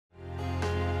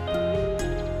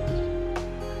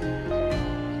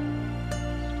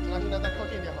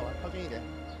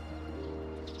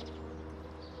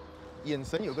眼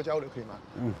神有个交流，可以吗？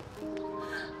嗯。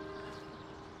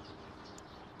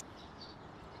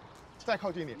再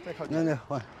靠近点，再靠近。那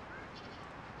换。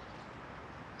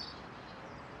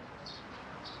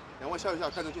两位笑一笑，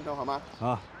看着镜头好吗？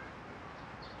好。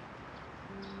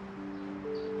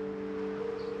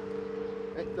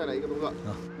哎，再来一个动作。啊。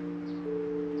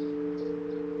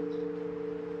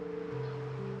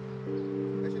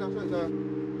哎，新郎笑一笑。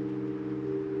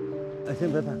哎，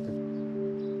先别拍。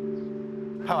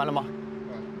拍完了吗？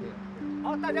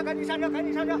好，大家赶紧上车，赶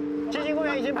紧上车！激情公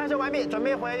园已经拍摄完毕，准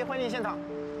备回婚礼现场。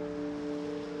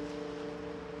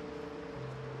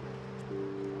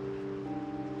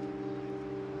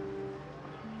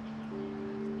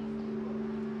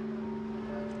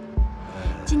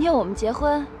今天我们结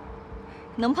婚，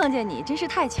能碰见你真是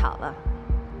太巧了。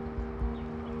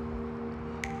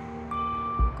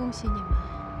恭喜你们！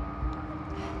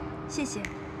谢谢。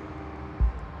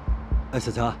哎，小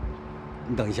强，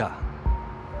你等一下，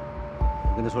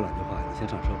我跟他说两句话，你先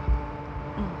上车吧。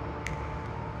嗯。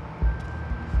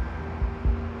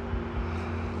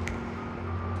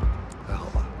还好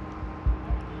吧？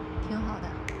挺好的。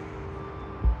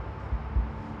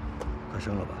快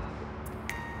生了吧？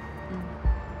嗯。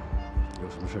有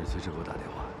什么事随时给我打电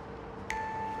话。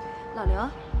老刘。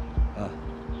啊。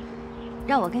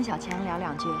让我跟小强聊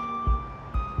两句。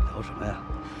聊什么呀？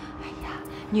哎呀，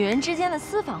女人之间的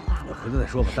私房话嘛。回头再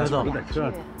说吧。师傅，在车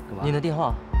上干嘛？您的电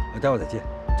话。待会儿再接。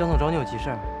张总找你有急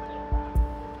事。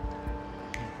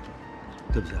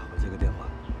对不起啊，我接个电话。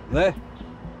喂。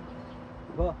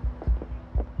说。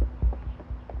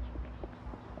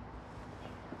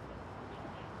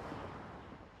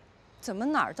怎么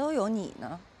哪儿都有你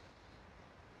呢？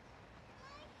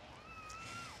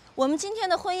我们今天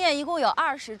的婚宴一共有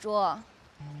20桌，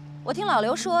我听老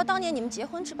刘说，当年你们结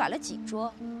婚只摆了几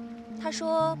桌。他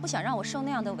说不想让我受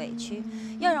那样的委屈，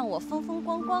要让我风风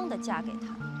光光的嫁给他。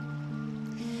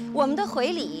我们的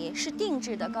回礼是定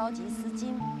制的高级丝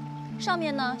巾，上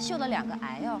面呢绣了2个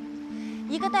L，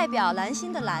 一个代表蓝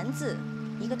心的蓝字，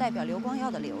一个代表刘光耀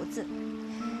的刘字。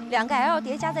2个 L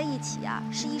叠加在一起啊，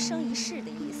是一生一世的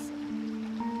意思。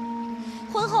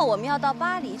婚后我们要到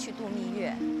巴黎去度蜜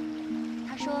月，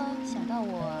他说想到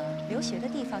我留学的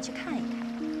地方去看一看。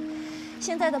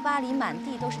现在的巴黎满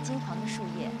地都是金黄的树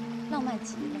叶，浪漫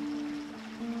极了。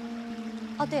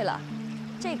哦，对了，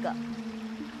这个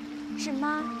是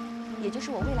妈，也就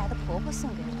是我未来的婆婆送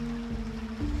给我的。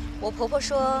我婆婆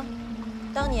说，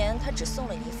当年她只送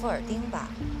了1副耳钉吧。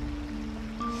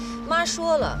妈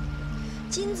说了，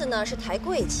金子呢是抬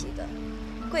贵气的，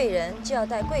贵人就要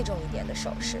戴贵重一点的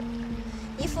首饰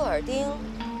，1副耳钉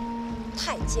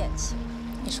太贱气了。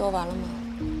你说完了吗？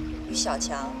于小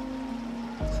强，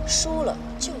输了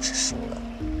就是输了，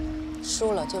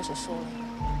输了就是输了，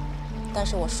但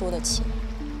是我输得起。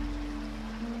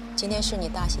今天是你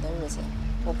大喜的日子，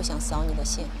我不想扫你的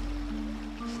兴。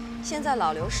现在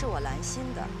老刘是我蓝心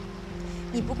的，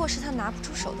你不过是他拿不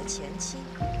出手的前妻。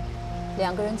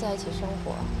2个人在一起生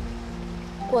活，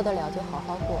过得了就好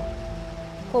好过，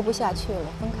过不下去了，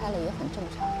分开了也很正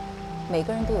常。每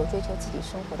个人都有追求自己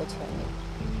生活的权利。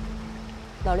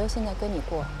老刘现在跟你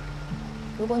过，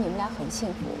如果你们俩很幸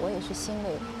福，我也是欣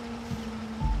慰的。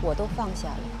我都放下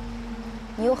了，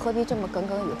你又何必这么耿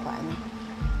耿于怀呢？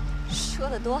说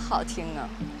得多好听啊！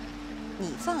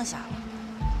你放下了，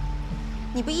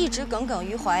你不一直耿耿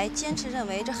于怀，坚持认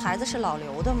为这孩子是老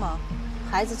刘的吗？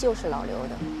孩子就是老刘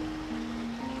的，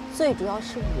最主要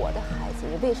是我的孩子，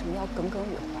我为什么要耿耿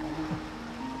于怀呢？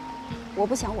我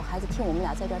不想我孩子听我们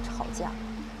俩在这儿吵架，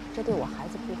这对我孩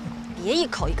子不好。别一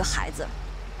口一个孩子，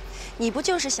你不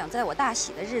就是想在我大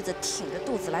喜的日子挺着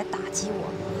肚子来打击我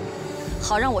吗？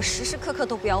好让我时时刻刻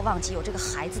都不要忘记有这个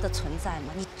孩子的存在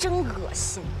吗？你真恶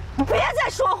心！你别再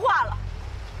说话了，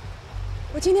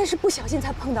我今天是不小心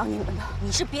才碰到你们的。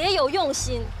你是别有用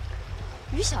心。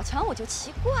于小强，我就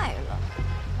奇怪了，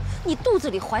你肚子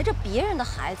里怀着别人的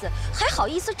孩子，还好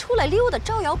意思出来溜达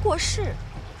招摇过市？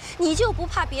你就不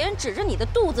怕别人指着你的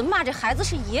肚子骂这孩子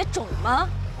是野种吗？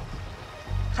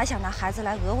还想拿孩子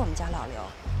来讹我们家老刘？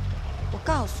我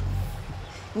告诉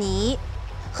你，你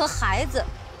和孩子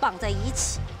绑在一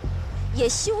起，也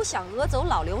休想讹走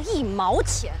老刘1毛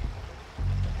钱。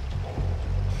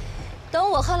等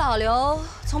我和老刘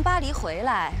从巴黎回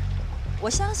来，我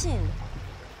相信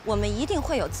我们一定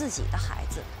会有自己的孩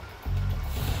子。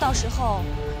到时候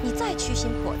你再居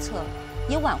心叵测，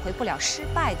也挽回不了失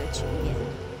败的局面。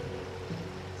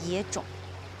野种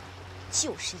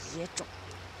就是野种。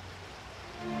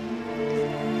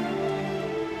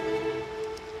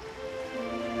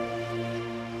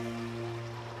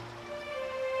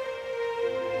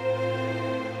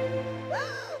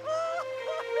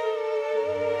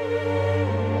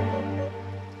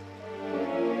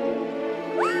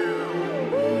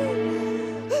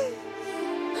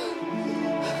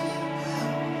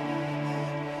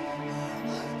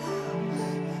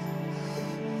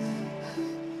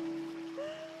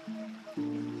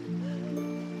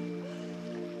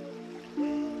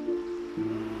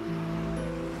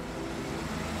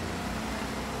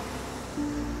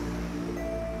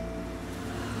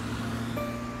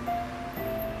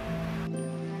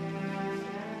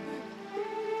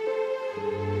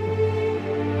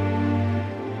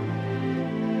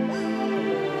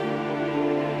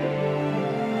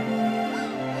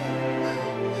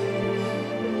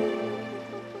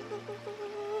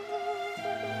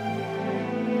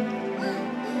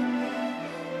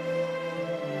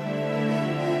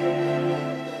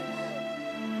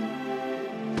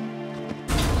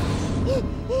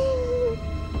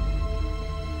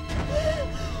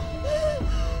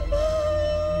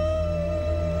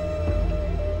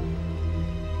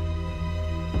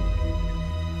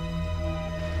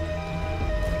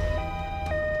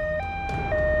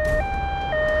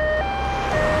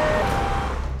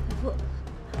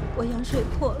我羊水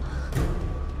破了，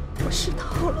我湿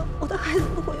透了，我的孩子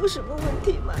不会有什么问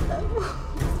题吧，大夫？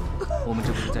我们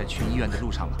这不是在去医院的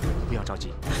路上吗？不要着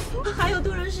急。还有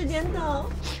多长时间到？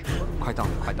快到了，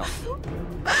快到了。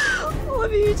我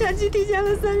比预产期提前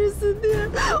了34天，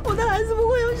我的孩子不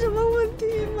会有什么问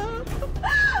题吗？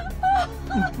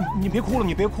你别哭了，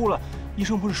你别哭了，医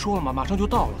生不是说了吗？马上就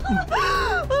到了。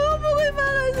我不会把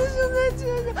孩子生在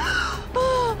街上。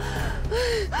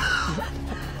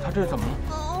他这是怎么了？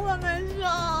我难受。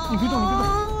你别动，你别动，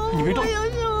你别动。有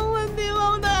什么问题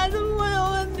吗？我的孩子不会有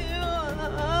问题吗？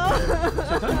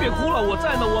小强，你别哭了，我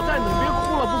在呢，我在呢，你别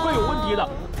哭了，不会有问题的。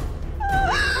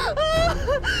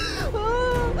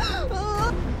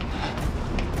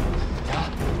小强，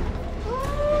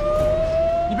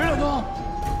你别乱动，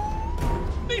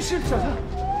没事，小强。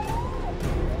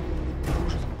护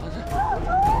士怎么了？你别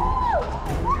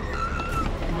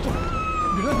动，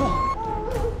你别乱动。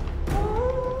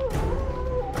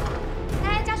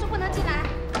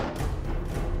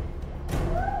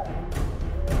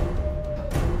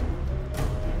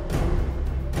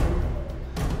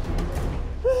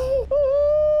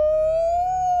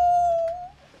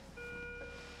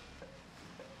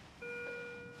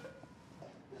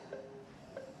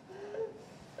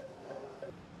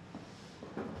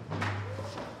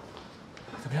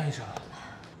怎么样，医生？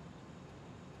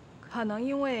可能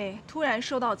因为突然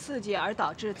受到刺激而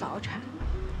导致早产。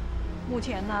目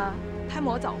前呢，胎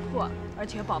膜早破，而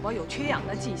且宝宝有缺氧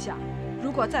的迹象。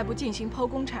如果再不进行剖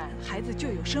宫产，孩子就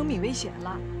有生命危险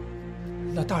了。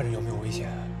那大人有没有危险？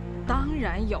当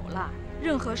然有了，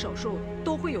任何手术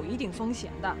都会有一定风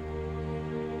险的。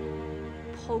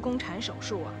剖宫产手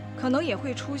术啊，可能也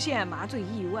会出现麻醉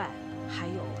意外，还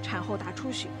有产后大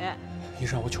出血。医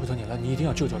生，我求求你了，你一定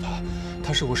要救救他，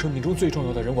他是我生命中最重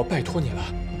要的人，我拜托你了。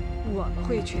我们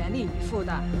会全力以赴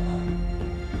的。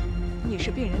你是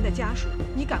病人的家属，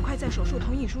你赶快在手术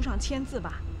同意书上签字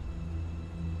吧。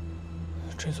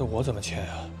这字我怎么签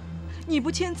呀？你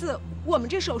不签字，我们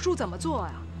这手术怎么做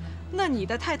呀？那你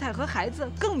的太太和孩子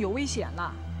更有危险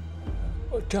了。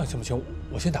这样行不行？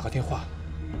我先打个电话。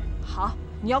好，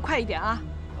你要快一点啊。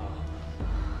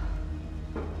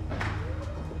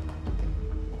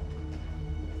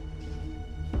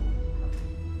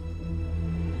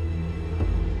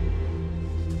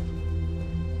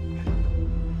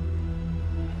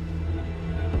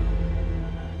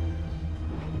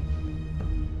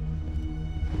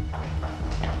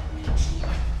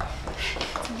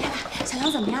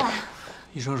怎么样了？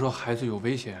医生说孩子有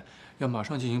危险，要马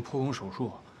上进行剖宫手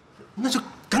术。那就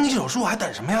赶紧手术，还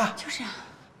等什么呀？就是啊。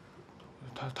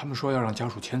他们说要让家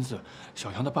属签字，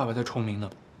小强的爸爸在崇明呢。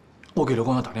我给刘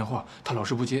光耀打电话，他老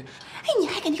是不接。哎，你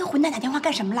还给那个混蛋打电话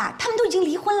干什么啦？他们都已经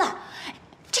离婚了，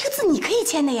这个字你可以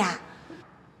签的呀。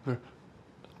不是，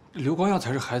刘光耀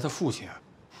才是孩子父亲啊。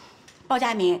包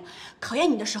家明，考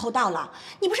验你的时候到了。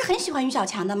你不是很喜欢于小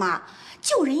强的吗？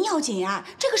救人要紧啊，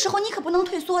这个时候你可不能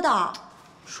退缩的。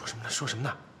说什么呢？说什么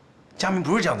呢？佳明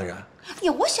不是这样的人。哎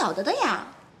呀，我晓得的呀。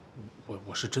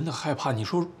我是真的害怕，你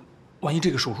说，万一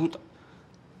这个手术，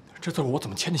这字我怎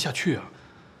么签得下去啊？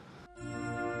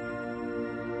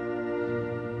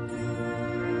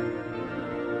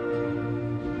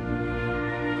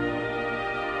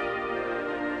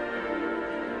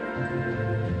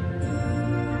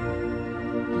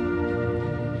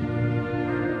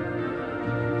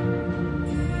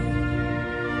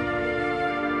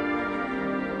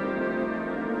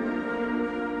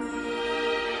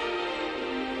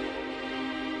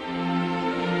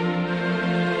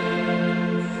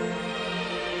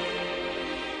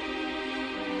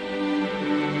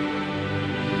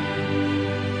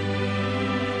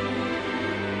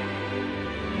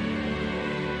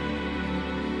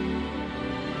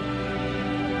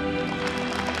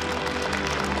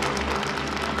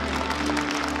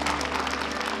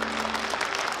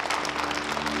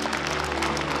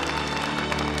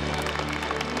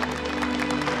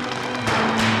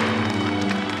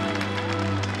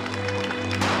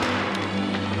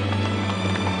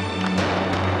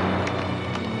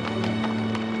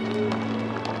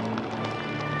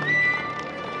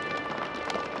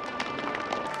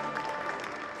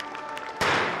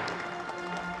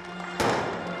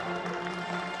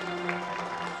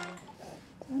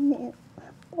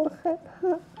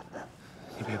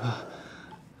你别怕，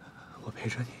我陪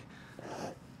着你。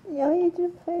你要一直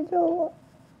陪着我。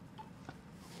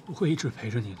我会一直陪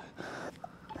着你的。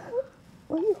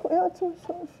我要做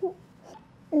手术，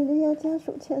人家要家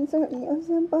属签字，你要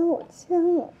先帮我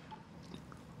签了。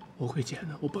我会签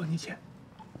的，我帮你签。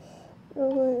如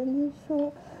果人家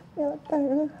说要大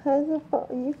人孩子保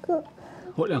一个，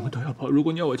我2个都要保。如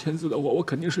果你要我签字的话，我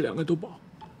肯定是2个都保。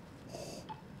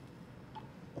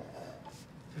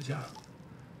小佳，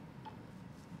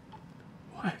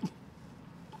我爱你，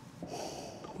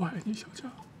我爱你，小佳，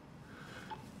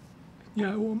你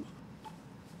爱我吗？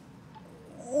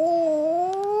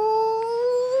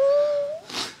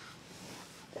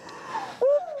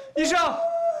医生，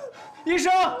医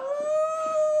生，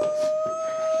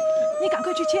你赶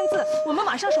快去签字，我们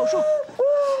马上手术。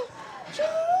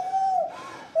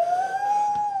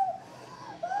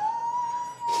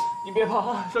你别怕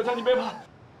啊，小佳，你别怕。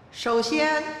首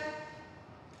先，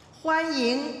欢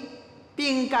迎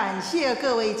并感谢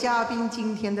各位嘉宾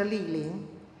今天的莅临。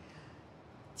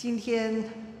今天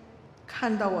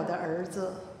看到我的儿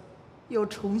子又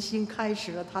重新开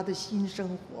始了他的新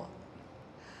生活，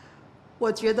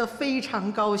我觉得非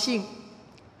常高兴。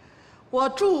我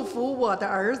祝福我的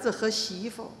儿子和媳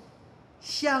妇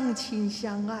相亲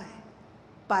相爱，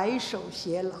白首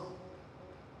偕老。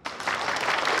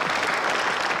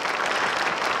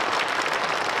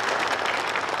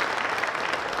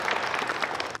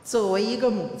作为一个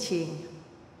母亲，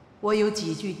我有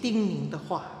几句叮咛的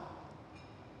话。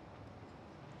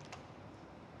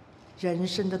人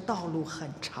生的道路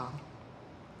很长，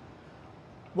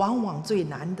往往最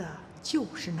难的就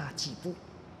是那几步，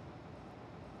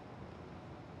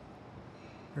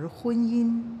而婚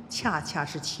姻恰恰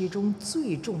是其中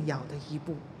最重要的一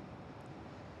步。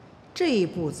这一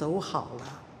步走好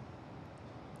了，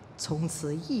从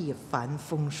此一帆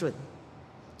风顺，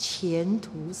前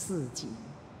途似锦。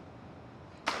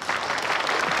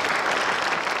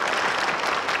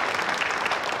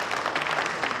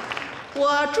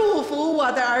我祝福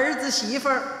我的儿子媳妇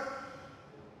儿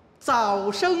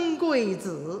早生贵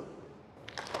子。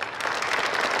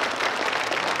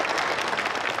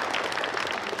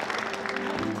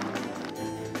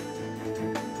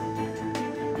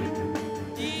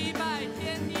一拜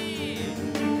天地，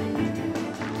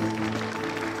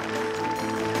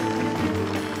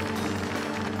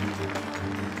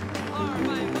二拜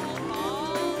高堂，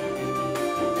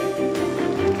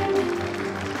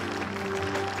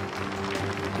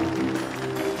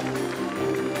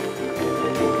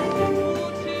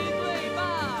夫妻对拜。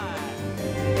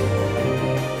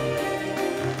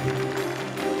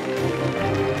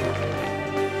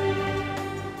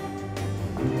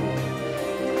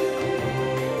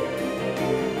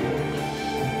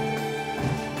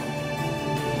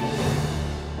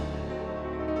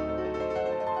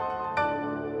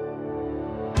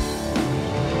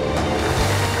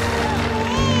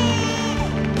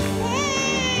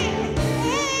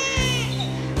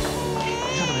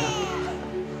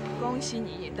恭喜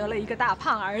你得了一个大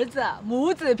胖儿子，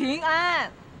母子平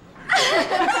安。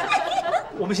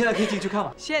我们现在可以进去看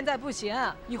吗？现在不行，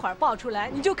一会儿抱出来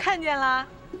你就看见了。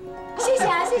谢谢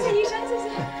啊，谢谢医生，谢谢。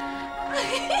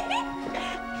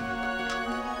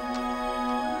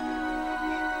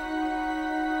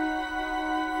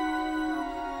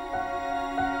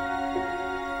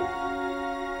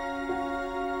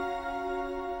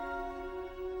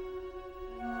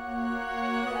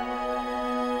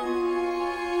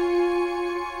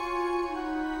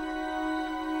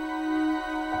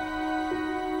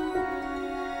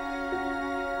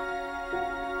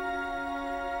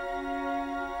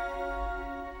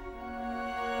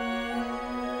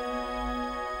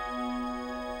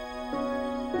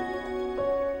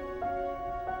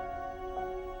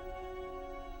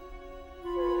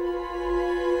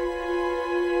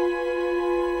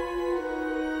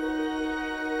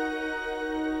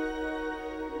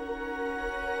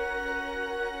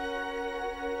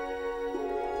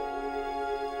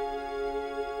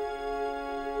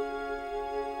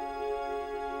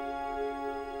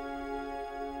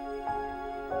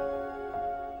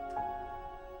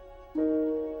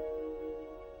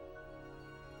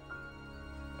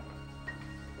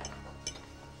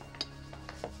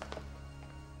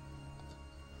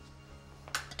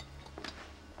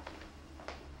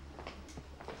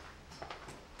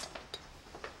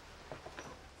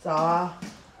早啊！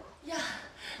呀，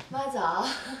妈早。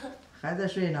还在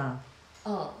睡呢？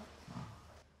哦。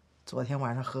昨天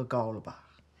晚上喝高了吧？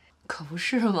可不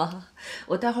是嘛，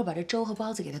我待会儿把这粥和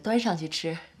包子给他端上去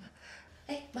吃。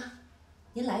哎，妈，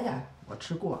您来点儿。我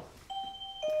吃过了。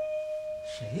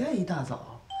谁呀？一大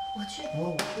早。我去。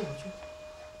我去。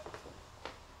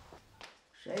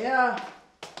谁呀？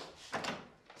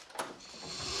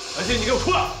而且你给我出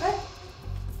来！哎。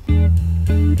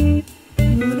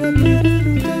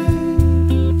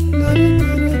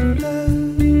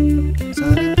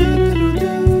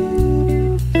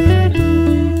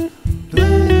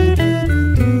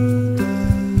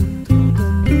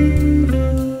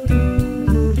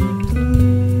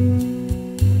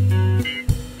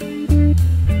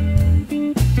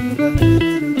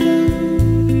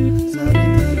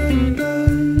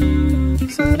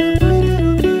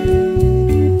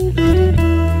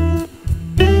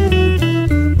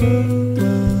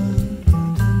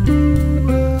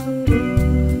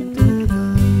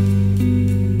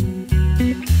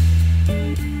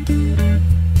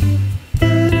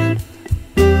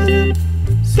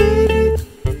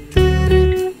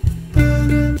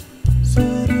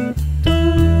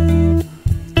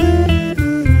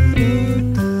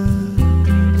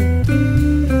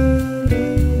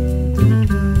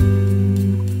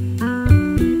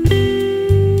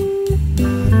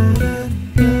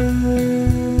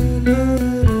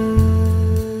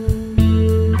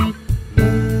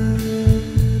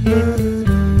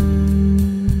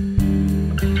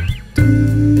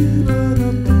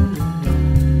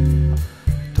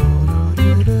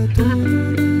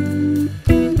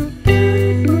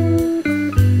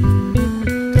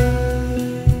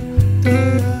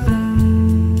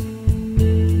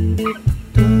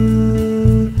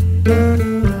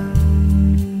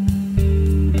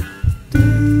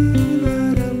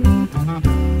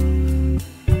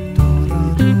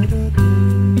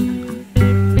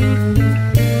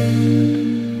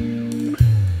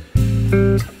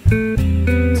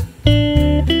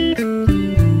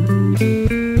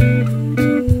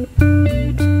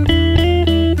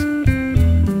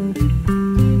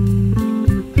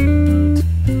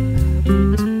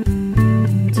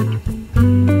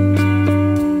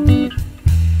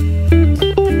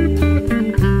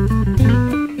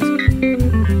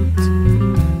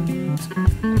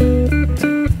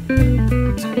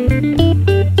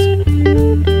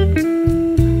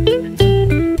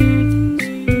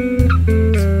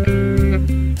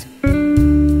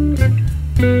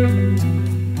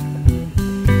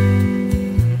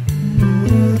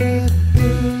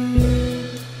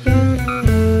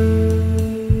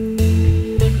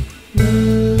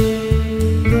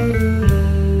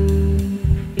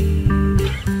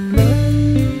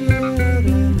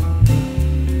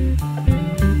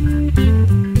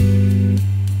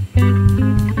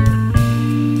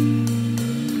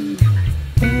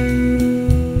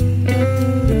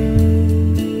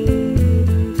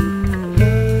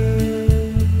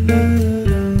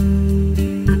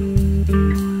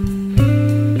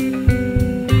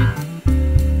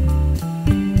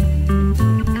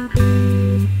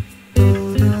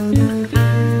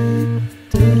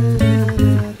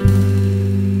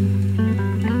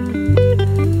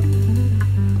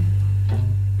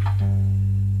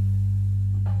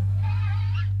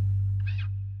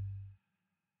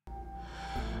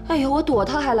哎呦，我躲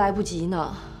他还来不及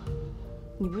呢。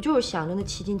你不就是想着那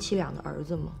7斤7两的儿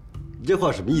子吗？你这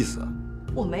话什么意思啊？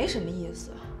我没什么意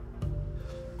思。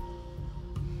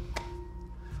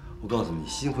我告诉你，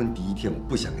新婚第1天，我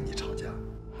不想跟你吵架。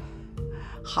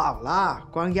好了，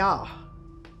光耀。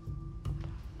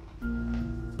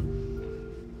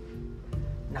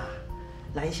那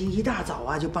兰心一大早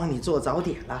啊就帮你做早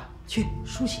点了，去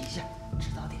梳洗一下，吃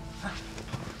早点啊。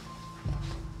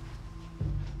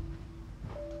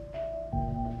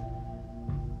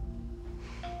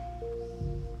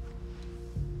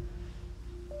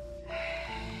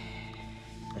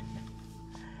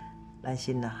兰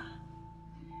心呐，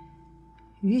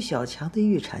于小强的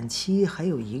预产期还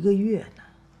有1个月呢，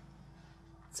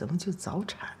怎么就早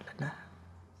产了呢？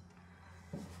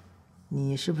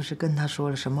你是不是跟他说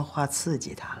了什么话刺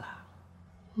激他了？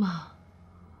妈，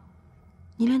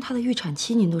您连她的预产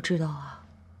期您都知道啊？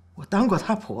我当过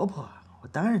她婆婆，我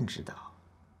当然知道。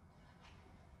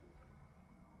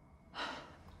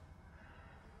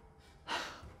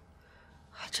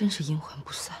还真是阴魂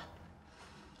不散。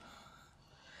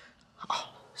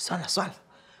好，算了算了，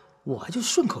我就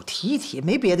顺口提一提，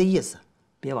没别的意思，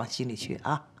别往心里去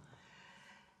啊。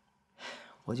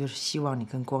我就是希望你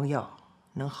跟光耀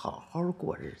能好好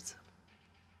过日子。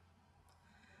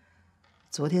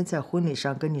昨天在婚礼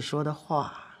上跟你说的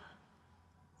话，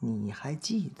你还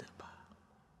记得吧？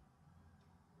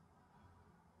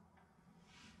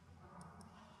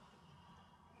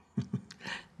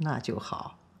那就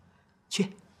好，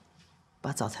去，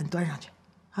把早餐端上去，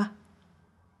啊。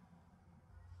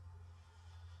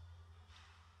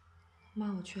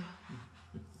妈，我去了。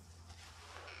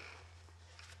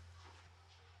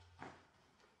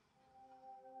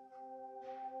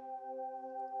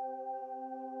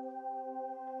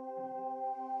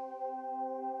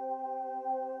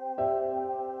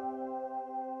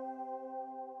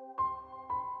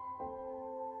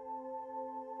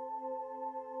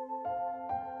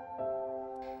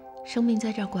生命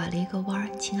在这儿拐了一个弯儿，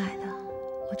亲爱的，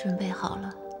我准备好了，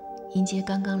迎接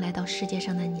刚刚来到世界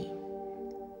上的你，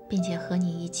并且和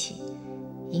你一起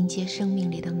迎接生命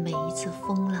里的每一次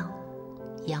风浪、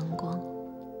阳光，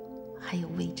还有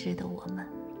未知的我们。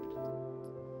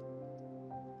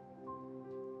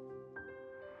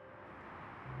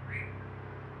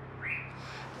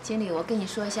经理，我跟你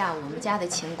说一下我们家的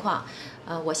情况。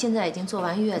我现在已经坐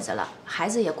完月子了，孩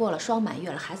子也过了双满月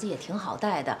了，孩子也挺好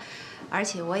带的，而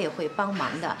且我也会帮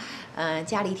忙的。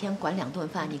家里1天管2顿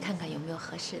饭，你看看有没有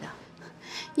合适的？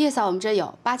月嫂，我们这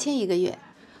有8000一个月。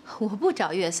我不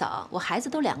找月嫂，我孩子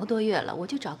都2个多月了，我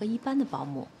就找个一般的保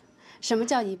姆。什么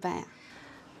叫一般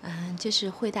呀？就是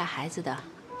会带孩子的，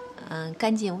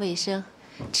干净卫生，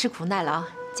吃苦耐劳，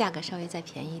价格稍微再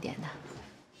便宜一点的。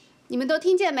你们都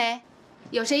听见没？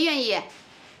有谁愿意？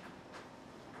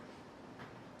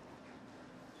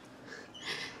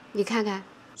你看看，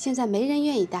现在没人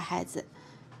愿意带孩子，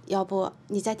要不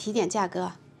你再提点价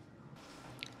格？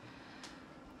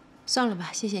算了吧，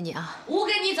谢谢你啊。我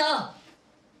跟你走。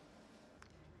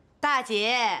大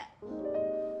姐，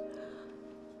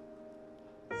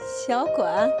小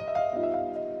管，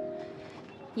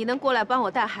你能过来帮我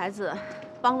带孩子，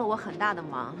帮了我很大的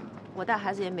忙。我带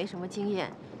孩子也没什么经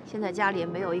验。现在家里也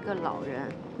没有一个老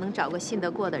人，能找个信得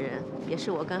过的人，也是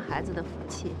我跟孩子的福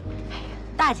气。哎呀，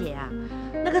大姐啊，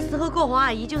那个时候过黄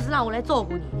阿姨就是让我来照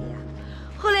顾你的呀。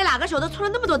后来哪个晓得出了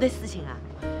那么多的事情啊？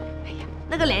哎呀，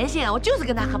那个兰心啊，我就是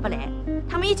跟她合不来。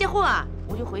他们一结婚啊，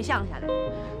我就回乡下来。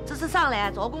这次上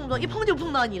来找工作，一碰就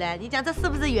碰到你了。你讲这是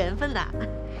不是缘分呐？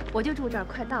我就住这儿，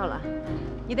快到了，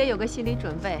你得有个心理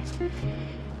准备。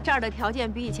这儿的条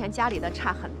件比以前家里的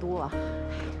差很多。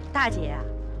大姐啊。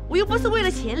我又不是为了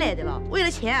钱来的了，为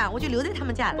了钱啊，我就留在他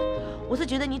们家了。我是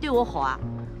觉得你对我好啊，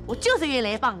我就是愿意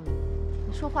来帮你。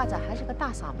你说话咋还是个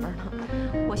大嗓门呢？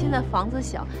我现在房子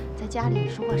小，在家里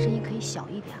说话声音可以小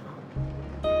一点啊。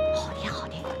好的好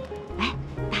的。哎，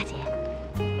大姐，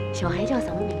小孩叫什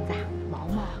么名字啊？毛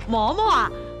毛。毛毛啊？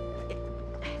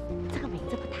哎，这个名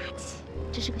字不大气，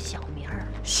这是个小名儿。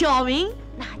小名？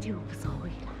那就无所谓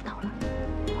了。到了。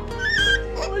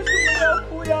为什么要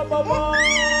哭呀，妈妈？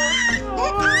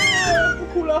不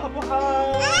哭了好不好？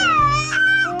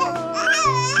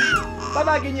爸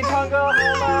爸给你唱歌好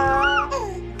吗？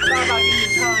爸爸给你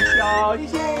唱小星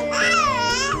星，一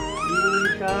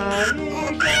闪一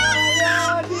闪呀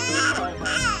星星。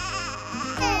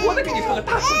我再给你唱个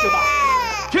大声的吧。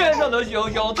天上的星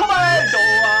星它们走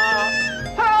啊，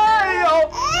嘿呦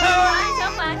嘿。小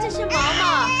管，这是毛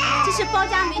毛，这是包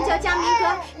佳明，叫佳明哥，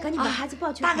给你把孩子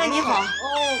抱去。大哥你好。哦，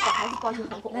把孩子抱去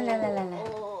很来。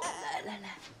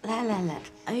来，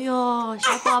哎呦，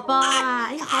小宝宝啊，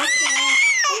哎呀，好可爱！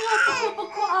哎呦，不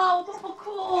哭啊，我们不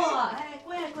哭。哦，哎，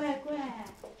乖乖乖。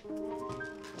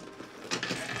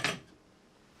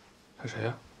他谁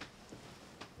呀？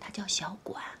他叫小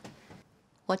管，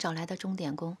我找来的钟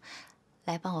点工，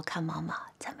来帮我看毛毛，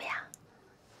怎么样？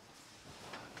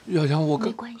小强，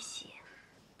没关系，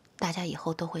大家以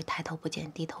后都会抬头不见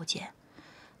低头见，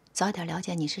早点了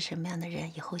解你是什么样的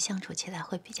人，以后相处起来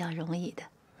会比较容易的。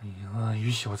哎呀，于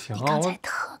小强，你刚才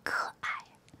特可爱，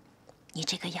你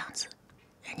这个样子，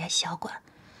人家小管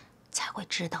才会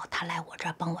知道他来我这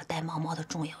儿帮我带毛毛的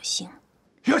重要性。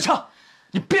于小强，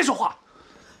你别说话，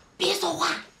别说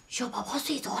话，小宝宝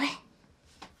睡着嘞。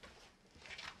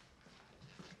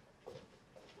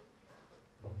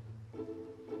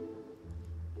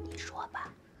你说吧。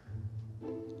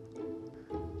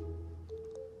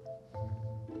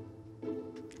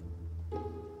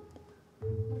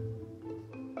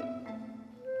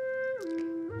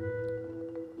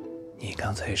你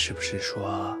刚才是不是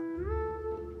说，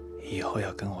以后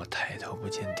要跟我抬头不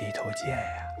见低头见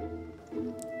呀？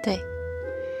对。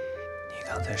你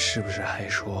刚才是不是还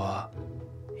说，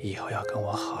以后要跟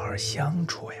我好好相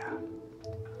处呀？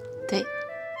对。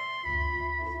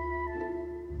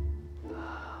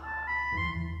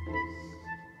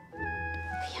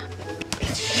哎呀，别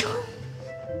说。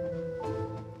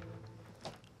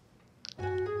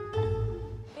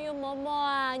哎呦，毛毛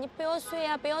啊，你不要睡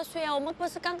啊，不要睡啊！我们不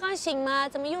是刚刚醒吗？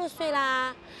怎么又睡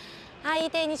啦？阿姨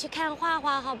带你去看画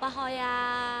画好不好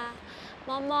呀？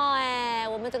毛毛哎，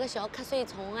我们这个小瞌睡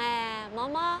虫哎，毛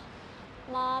毛，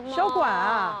毛毛。小管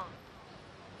啊，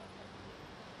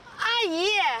阿姨，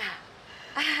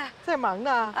在忙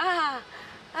呢。阿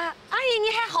姨你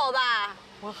还好吧？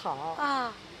我好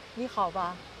啊，你好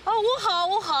吧？哦，我好，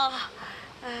我好。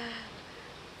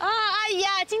阿姨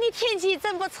啊，今天天气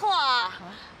真不错。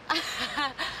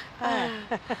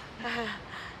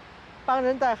帮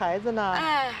人带孩子呢。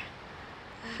哎，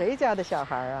谁家的小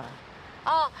孩啊？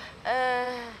哦，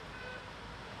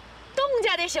东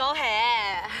家的小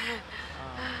孩。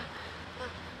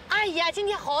阿姨啊，今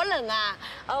天好冷啊，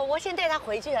我先带他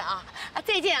回去了啊。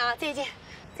再见啊，再见，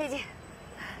再见。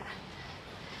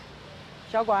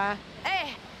小管。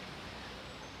哎。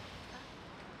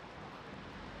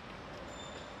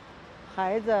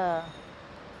孩子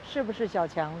是不是小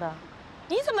强的？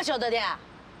你怎么晓得的？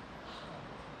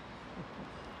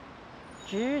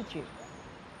直觉。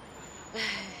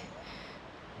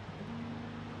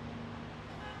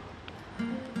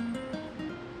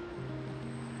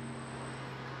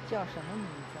叫什么名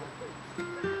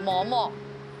字？毛毛。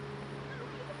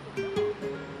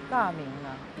大名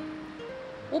呢？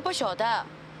我不晓得。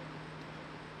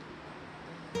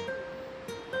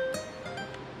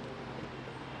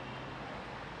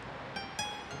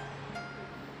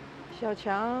小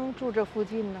强住这附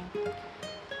近呢。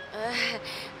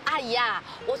阿姨啊，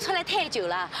我出来太久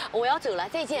了，我要走了，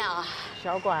再见啊。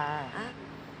小管啊，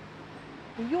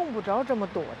你用不着这么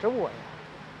躲着我呀。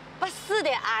不是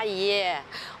的，阿姨，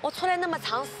我出来那么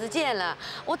长时间了，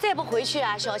我再不回去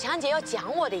啊，小强姐要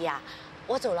讲我的呀。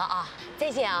我走了啊，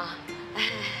再见啊。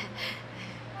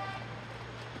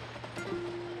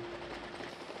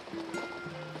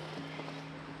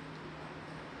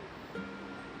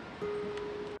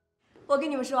我跟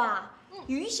你们说啊，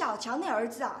于小强那儿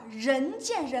子啊，人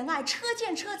见人爱，车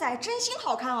见车载，真心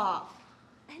好看哦。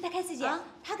哎，那开思姐，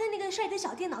他跟那个帅哥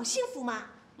小电脑幸福吗？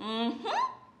嗯哼，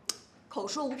口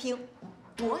说无凭，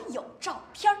我有照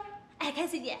片。哎，开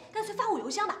思姐，干脆发我邮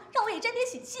箱吧，让我也沾点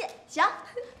喜气。行，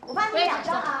我发你们2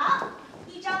张啊。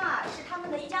一张啊是他们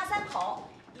的一家3口，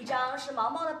一张是毛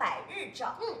毛的百日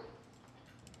照。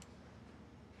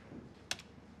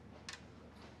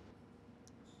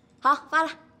好，发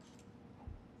了。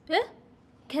哎，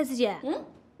开思姐，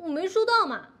我没收到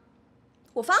嘛。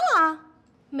我发了啊。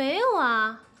没有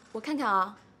啊。我看看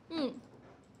啊。哎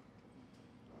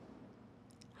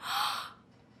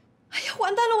呀，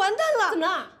完蛋了，完蛋了！怎么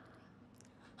了？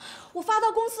我发到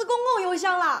公司公共邮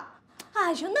箱了。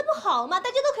哎呦，那不好嘛，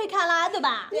大家都可以看啦，对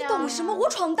吧？你懂什么？我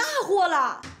闯大祸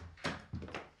了。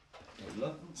怎么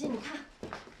了？姐，你看。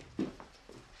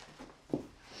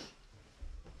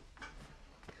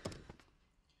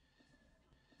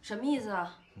什么意思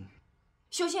啊？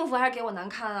秀幸福还是给我难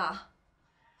堪啊？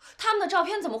他们的照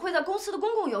片怎么会在公司的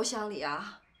公共邮箱里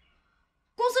啊？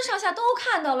公司上下都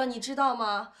看到了，你知道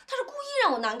吗？他是故意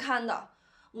让我难堪的。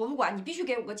我不管，你必须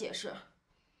给我个解释。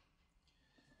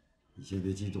你先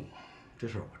别激动，这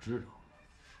事儿我知道。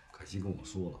凯西跟我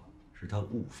说了，是他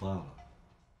误发了。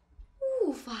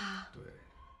误发？对。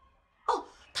哦，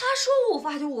他说误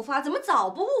发就误发，怎么早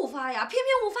不误发呀？偏偏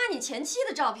误发你前妻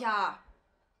的照片。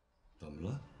怎么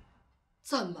了？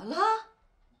怎么了？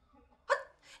啊，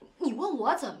你问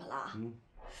我怎么了？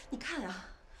你看呀，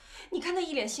你看他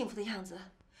一脸幸福的样子，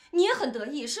你也很得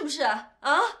意，是不是啊？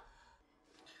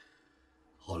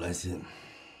郝兰心，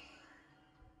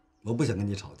我不想跟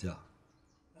你吵架，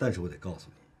但是我得告诉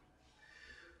你，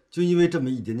就因为这么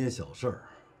一点点小事儿，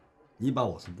你把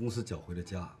我从公司叫回了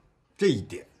家，这一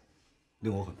点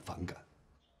令我很反感。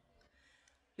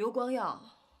刘光耀，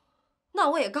那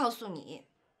我也告诉你，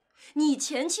你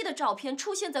前妻的照片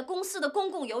出现在公司的公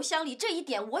共邮箱里，这一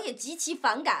点我也极其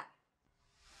反感。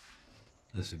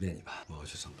那随便你吧，我要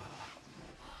去上班了。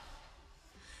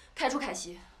开除凯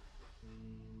西。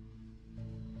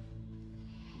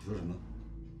你说什么？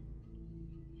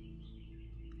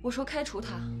我说开除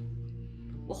他，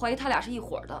我怀疑他俩是一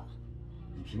伙的。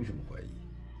你凭什么怀疑？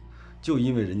就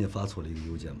因为人家发错了一个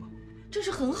邮件吗？这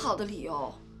是很好的理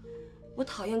由。我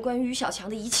讨厌关于于小强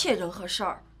的一切人和事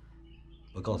儿。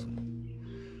我告诉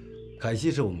你，凯西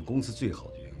是我们公司最好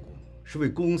的员工，是为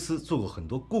公司做过很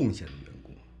多贡献的员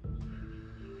工。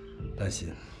兰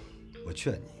心，我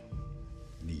劝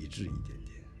你理智一点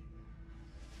点。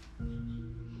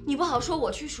你不好说，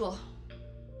我去说。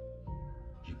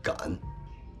你敢？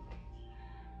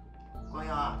光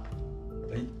耀啊，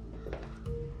哎，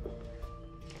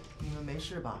你们没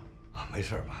事吧？啊，没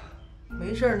事吧？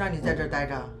没事，那你在这儿待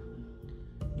着，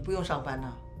你不用上班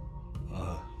呢。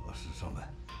我是上班。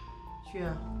去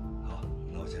啊。好，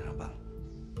那我先上班了。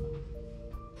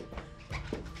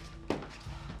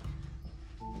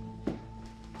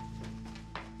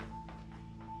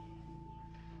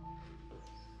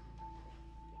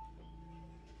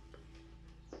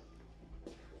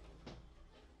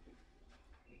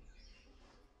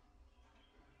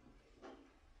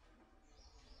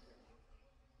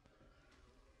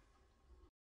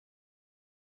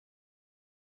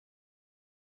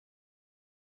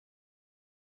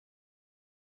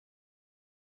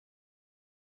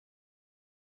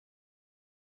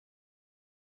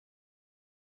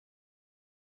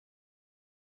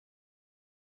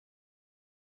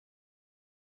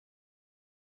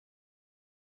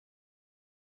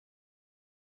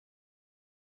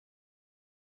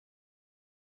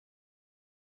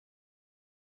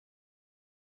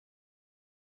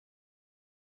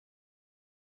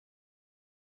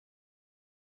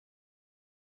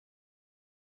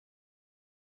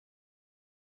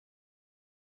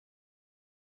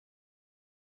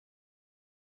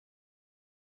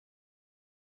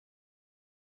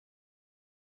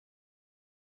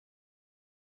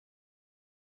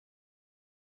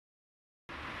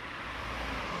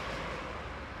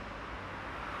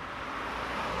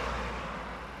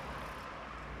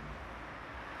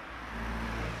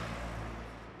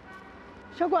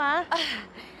小管，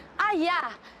阿姨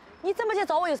啊，你这么就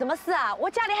找我有什么事啊？我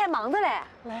家里还忙着嘞。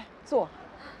来坐。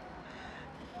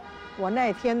我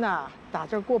那天呢打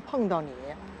这儿过碰到你，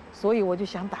所以我就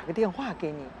想打个电话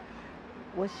给你。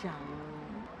我想，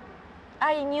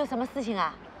阿姨，你有什么事情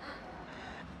啊？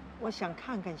我想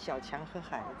看看小强和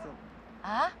孩子。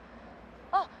啊？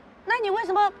哦，那你为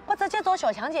什么不直接找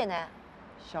小强姐呢？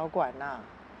小管呐，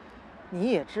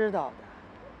你也知道的，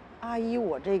阿姨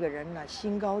我这个人呢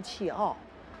心高气傲，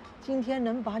今天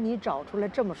能把你找出来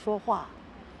这么说话，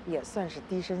也算是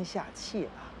低声下气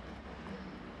了。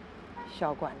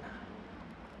小管呐，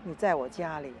你在我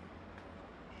家里，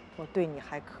我对你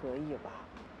还可以吧？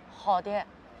好的。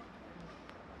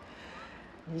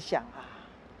你想啊，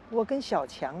我跟小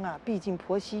强啊，毕竟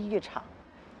婆媳一场，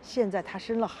现在他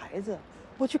生了孩子，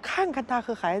我去看看他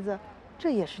和孩子，这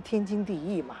也是天经地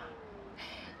义嘛。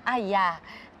阿姨呀，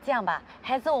这样吧，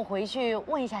还是我回去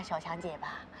问一下小强姐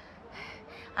吧。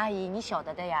阿姨，你晓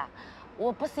得的呀，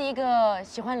我不是一个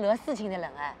喜欢惹事情的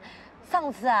人哎。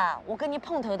上次啊，我跟你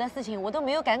碰头的事情，我都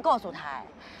没有敢告诉他哎。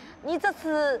你这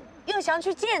次又想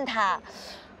去见他，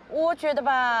我觉得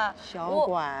吧，小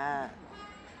管，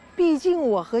毕竟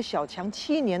我和小强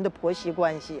7年的婆媳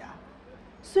关系啊，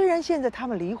虽然现在他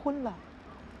们离婚了，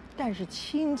但是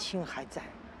亲情还在，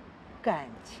感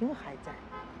情还在，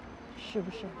是不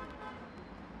是？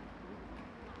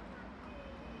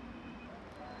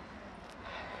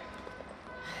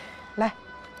来，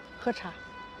喝茶。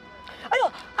哎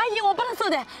呦，阿姨，我不能收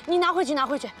的，你拿回去，拿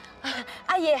回去。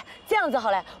阿姨，这样子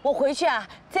好了，我回去啊，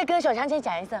再跟小强姐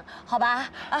讲一声，好吧？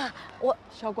啊，我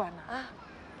小管呐，啊，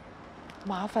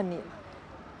麻烦你了，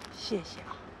谢谢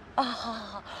啊。啊，好好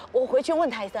好，我回去问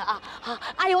他一声啊。好，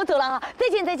阿姨，我走了啊，再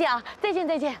见再见啊，再见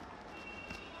再见。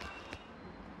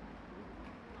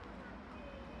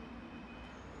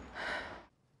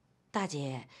大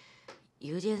姐，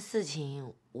有件事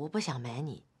情我不想瞒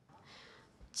你。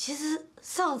其实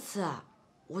上次啊，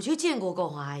我就见过高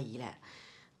黄阿姨了，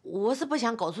我是不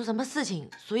想搞出什么事情，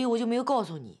所以我就没有告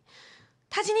诉你。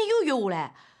她今天又约我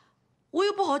了，我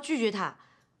又不好拒绝她。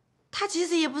他其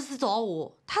实也不是找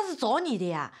我，他是找你的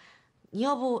呀。你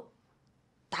要不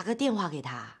打个电话给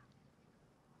他？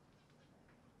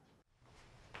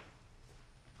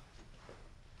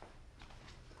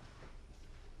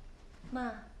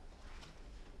妈，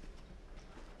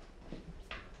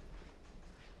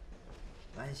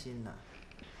兰心呐，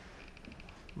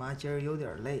妈今儿有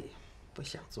点累，不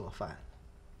想做饭，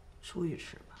出去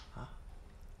吃吧啊。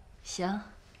行。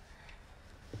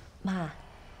妈，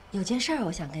有件事儿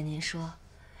我想跟您说。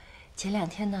前2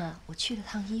天呢，我去了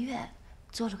趟医院，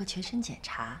做了个全身检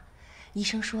查，医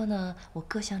生说呢，我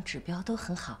各项指标都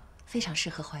很好，非常适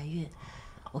合怀孕。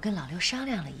我跟老刘商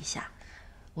量了一下，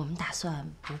我们打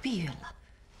算不避孕了，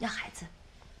要孩子。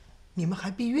你们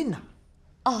还避孕呢？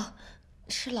哦，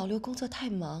是老刘工作太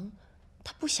忙，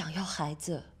他不想要孩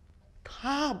子。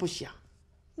他不想，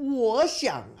我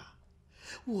想啊，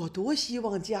我多希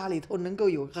望家里头能够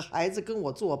有个孩子跟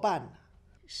我作伴呢。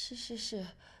是，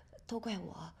都怪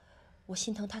我，我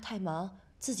心疼他太忙，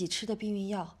自己吃的避孕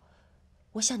药。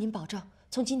我向您保证，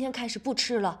从今天开始不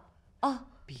吃了啊！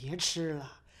别吃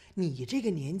了，你这个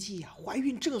年纪呀，怀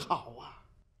孕正好啊。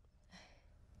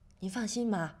您放心，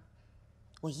妈，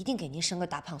我一定给您生个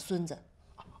大胖孙子。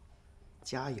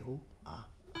加油啊！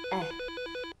哎。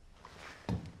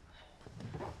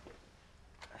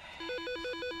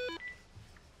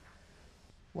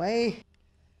喂，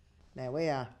哪位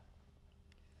啊？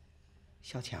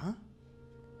小强？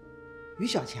于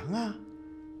小强啊？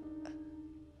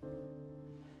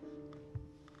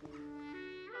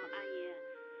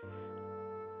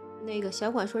那个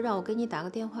小管说让我给你打个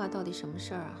电话，到底什么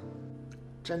事儿啊？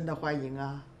真的欢迎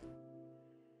啊！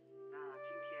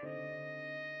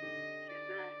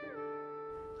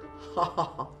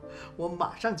好，我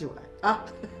马上就来啊！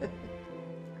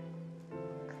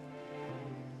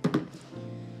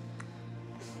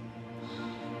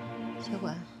小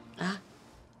管啊，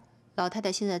老太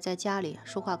太现在在家里，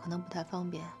说话可能不太方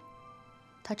便。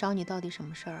她找你到底什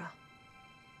么事儿啊？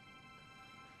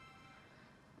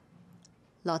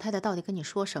老太太到底跟你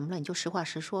说什么了？你就实话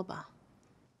实说吧。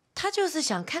她就是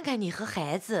想看看你和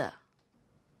孩子。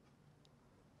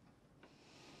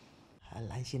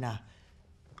兰心呐，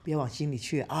别往心里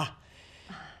去啊！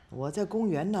我在公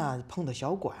园呢碰到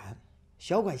小管，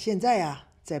小管现在呀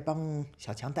在帮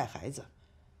小强带孩子。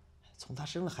从他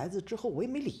生了孩子之后，我也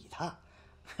没理他。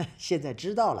现在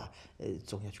知道了，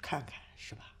总要去看看，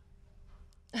是吧？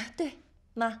对，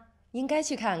妈，应该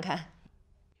去看看。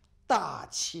大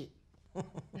气。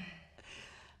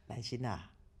兰心呐，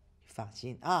放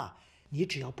心啊，你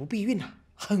只要不避孕呐，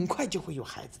很快就会有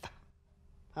孩子的。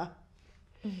啊？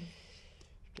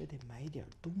这得买点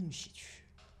东西去。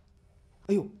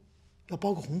哎呦，要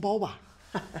包个红包吧？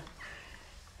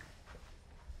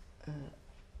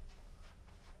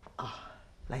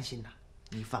兰心呐，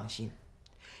你放心，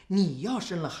你要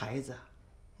生了孩子，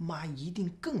妈一定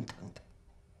更疼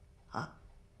他。啊？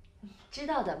知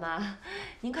道的，妈，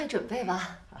您快准备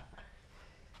吧。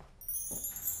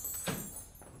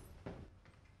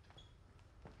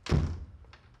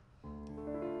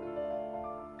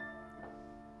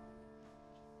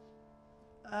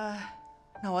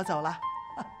那我走了。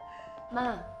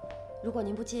妈，如果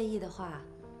您不介意的话，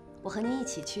我和您一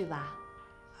起去吧。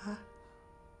啊？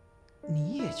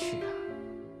你也去啊？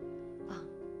啊，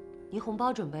您红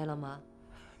包准备了吗？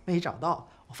没找到，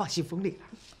我放信封里了。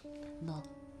喏，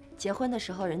结婚的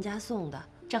时候人家送的，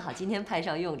正好今天派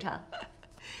上用场。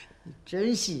你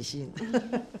真细心。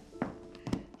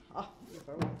好，一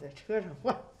会儿我在车上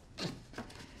换。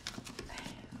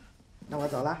那我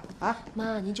走了啊。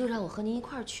妈，您就让我和您一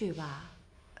块儿去吧。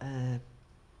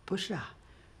不是啊，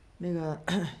那个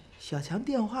小强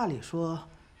电话里说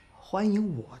欢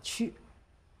迎我去。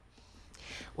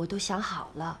我都想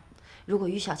好了，如果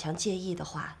于小强介意的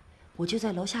话，我就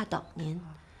在楼下等您。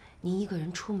您一个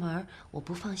人出门，我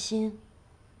不放心。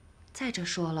再者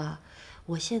说了，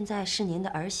我现在是您的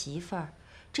儿媳妇儿，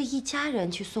这一家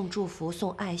人去送祝福、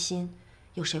送爱心，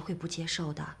有谁会不接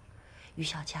受的？于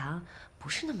小强不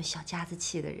是那么小家子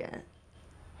气的人。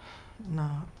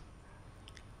那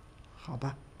好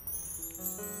吧。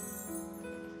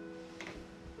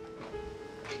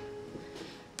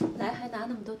来，还拿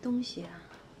那么多东西啊？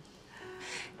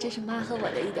这是妈和我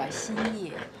的一点心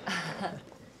意。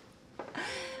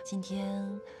今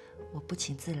天我不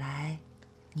请自来，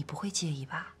你不会介意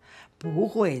吧？不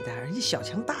会的，人家小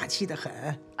强大气得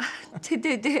很。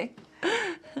对。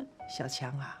小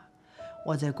强啊，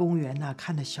我在公园呢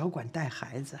看到小管带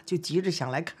孩子，就急着想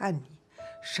来看你。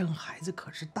生孩子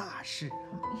可是大事啊。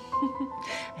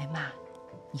哎妈，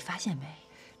你发现没？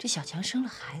这小强生了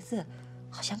孩子，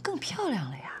好像更漂亮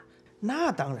了呀。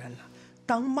那当然了，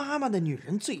当妈妈的女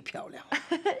人最漂亮。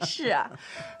是啊，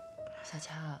小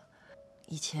强，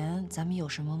以前咱们有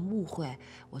什么误会，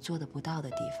我做的不到的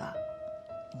地方，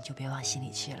你就别往心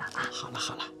里去了啊。好了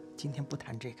好了，今天不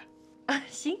谈这个。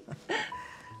行。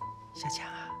小强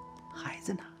啊，孩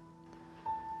子呢？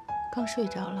刚睡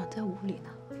着了，在屋里呢。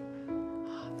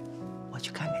我去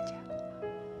看看去。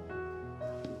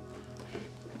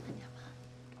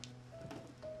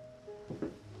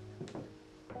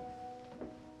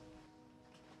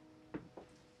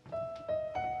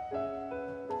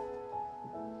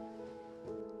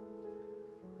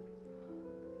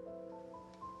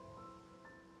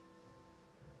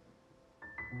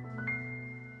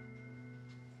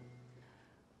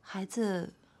孩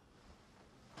子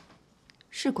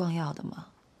是光耀的吗？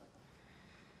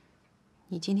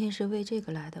你今天是为这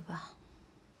个来的吧？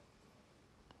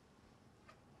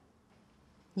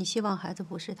你希望孩子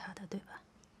不是他的，对吧？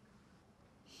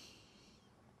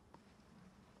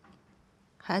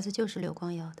孩子就是刘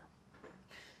光耀的，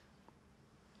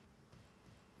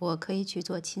我可以去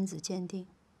做亲子鉴定。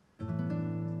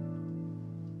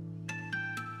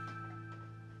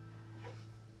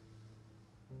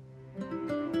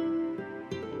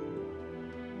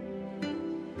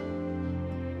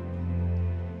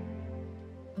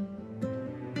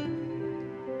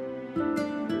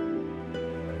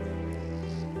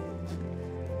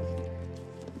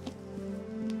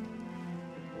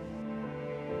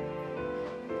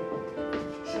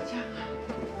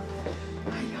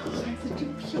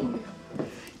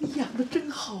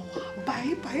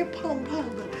白胖胖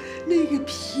的，那个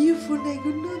皮肤那个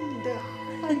嫩的，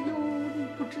哎呦，你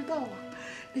不知道啊，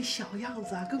那小样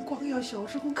子啊，跟光耀小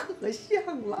时候可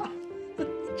像了。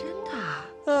真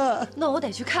的？那我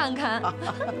得去看看。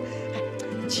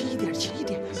哎，轻一点，轻一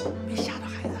点，别吓到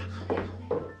孩子。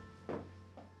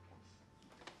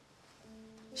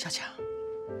小强，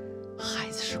孩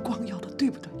子是光耀的，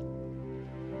对不对？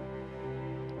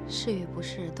是与不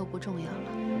是都不重要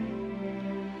了。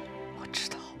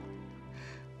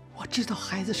我知道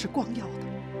孩子是光耀的，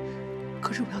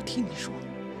可是我要听你说，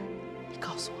你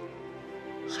告诉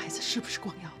我，孩子是不是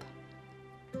光耀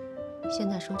的？现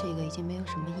在说这个已经没有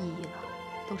什么意义了，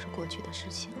都是过去的事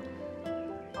情。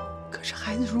可是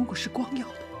孩子如果是光耀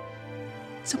的，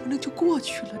怎么能就过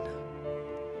去了呢？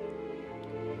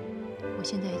我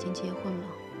现在已经结婚了，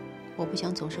我不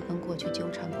想总是跟过去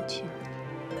纠缠不清。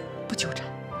不纠缠，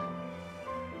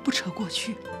不扯过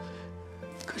去。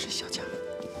可是小强，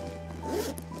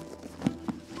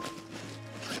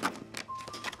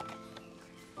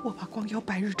我把光耀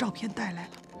百日照片带来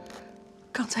了，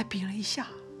刚才比了一下，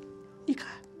你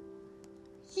看，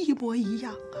一模一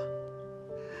样啊。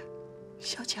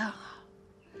小强啊，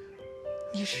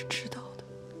你是知道的，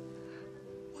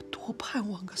我多盼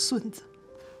望个孙子，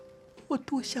我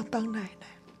多想当奶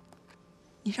奶。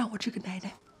你让我这个奶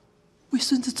奶为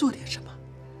孙子做点什么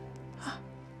啊？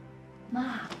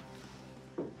妈。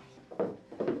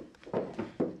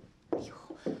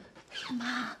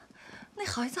妈，那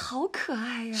孩子好可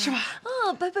爱呀，是吧？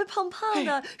白白胖胖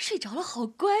的，睡着了好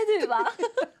乖，对吧？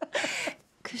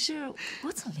可是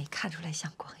我怎么没看出来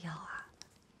像光耀啊？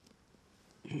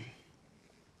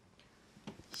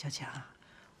小强，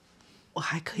我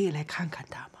还可以来看看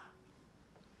他吗？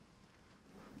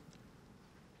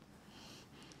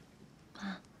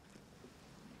妈，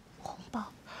红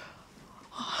包。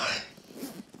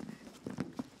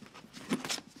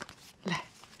来，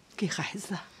给孩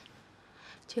子。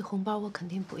这红包我肯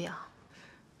定不要。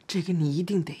这个你一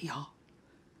定得要，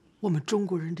我们中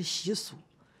国人的习俗，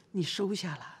你收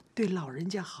下了，对老人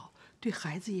家好，对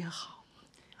孩子也好。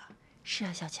是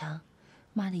啊，小强，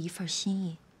妈的一份心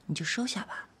意，你就收下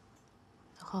吧。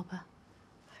好吧。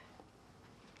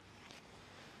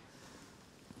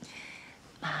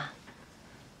妈，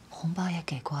红包也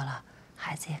给过了，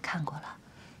孩子也看过了，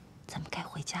咱们该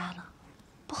回家了，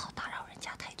不好打扰人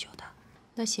家太久的。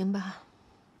那行吧。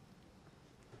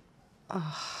啊，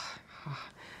好，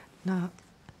那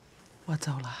我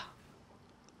走了。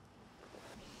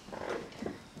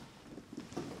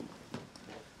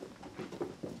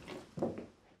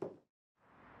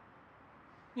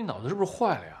你脑子是不是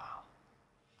坏了呀？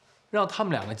让他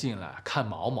们两个进来看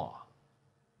毛毛，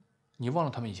你忘了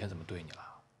他们以前怎么对你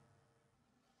了？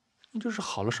你这是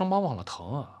好了伤疤忘了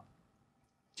疼啊！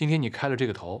今天你开了这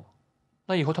个头，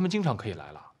那以后他们经常可以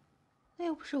来了。那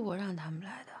又不是我让他们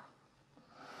来的。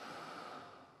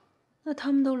那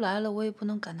他们都来了，我也不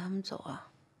能赶他们走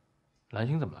啊。兰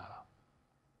心怎么来了？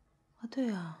啊，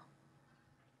对啊。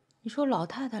你说老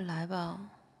太太来吧，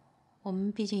我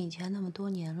们毕竟以前那么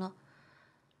多年了。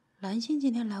兰心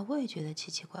今天来，我也觉得奇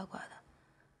奇怪怪的。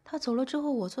她走了之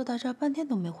后，我坐在这儿半天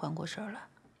都没缓过神来。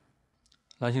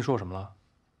兰心说什么了？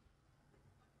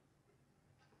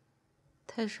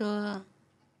他说，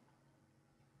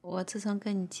我自从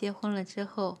跟你结婚了之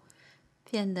后，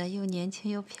变得又年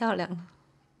轻又漂亮了。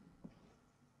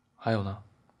还有呢？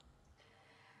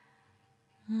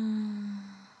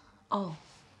哦，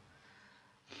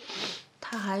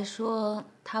他还说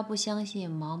他不相信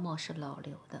毛毛是老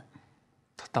刘的。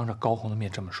他当着高红的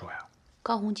面这么说呀？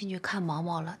高红进去看毛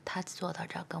毛了，他坐到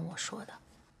这儿跟我说的。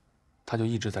他就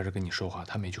一直在这跟你说话，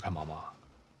他没去看毛毛啊？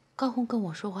高红跟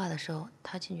我说话的时候，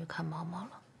他进去看毛毛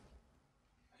了。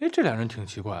哎，这两人挺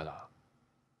奇怪的，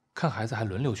看孩子还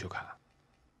轮流去看。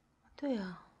对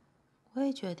啊，我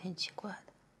也觉得挺奇怪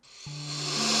的。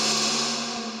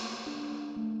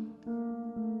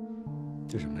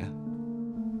这什么呀？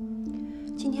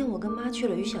今天我跟妈去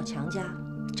了于小强家，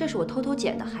这是我偷偷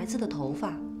剪的孩子的头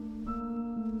发。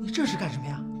你这是干什么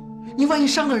呀？你万一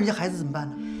伤了人家孩子怎么办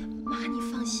呢？妈，你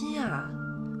放心啊，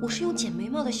我是用剪眉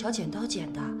毛的小剪刀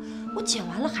剪的，我剪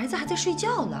完了，孩子还在睡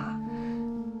觉呢。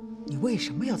你为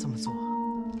什么要这么做？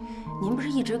您不是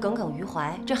一直耿耿于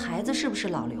怀这孩子是不是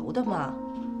老刘的吗？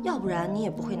要不然你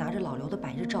也不会拿着老刘的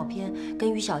百日照片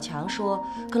跟于小强说，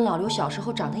跟老刘小时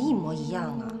候长得一模一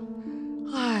样啊。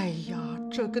哎呀，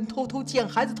这跟偷偷剪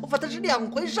孩子头发它是两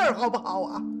回事儿，好不好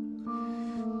啊？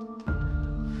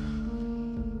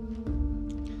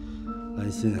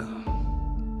安心啊，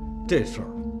这事儿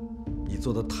你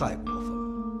做的太过分了。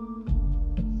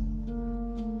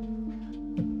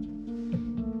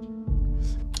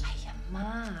哎呀，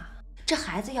妈，这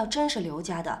孩子要真是刘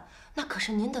家的，那可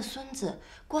是您的孙子，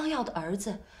光耀的儿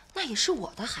子，那也是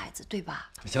我的孩子，对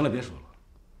吧？行了，别说了，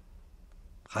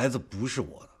孩子不是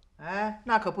我的。哎，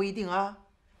那可不一定啊。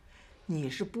你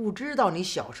是不知道你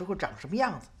小时候长什么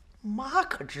样子，妈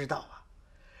可知道啊。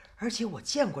而且我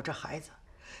见过这孩子，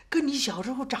跟你小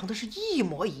时候长得是一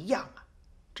模一样啊。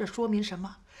这说明什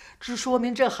么？这说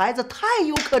明这孩子太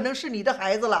有可能是你的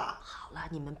孩子了。好了，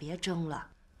你们别争了。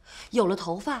有了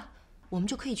头发，我们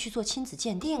就可以去做亲子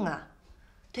鉴定啊，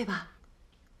对吧？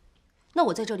那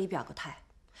我在这里表个态，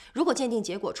如果鉴定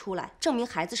结果出来证明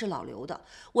孩子是老刘的，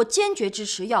我坚决支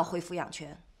持要回抚养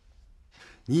权。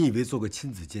你以为做个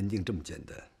亲子鉴定这么简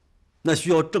单？那需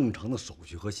要正常的手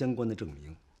续和相关的证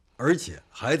明，而且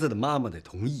孩子的妈妈得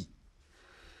同意。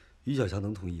于小强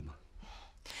能同意吗？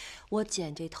我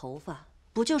剪这头发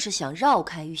不就是想绕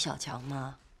开于小强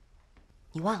吗？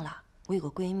你忘了，我有个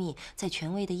闺蜜在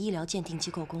权威的医疗鉴定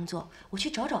机构工作，我去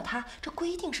找找她，这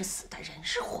规定是死的，人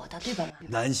是活的，对吧？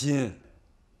南心，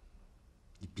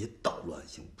你别捣乱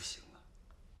行不行啊？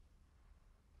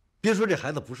别说这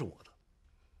孩子不是我的，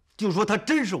就说他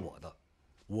真是我的，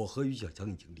我和于小强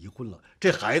已经离婚了，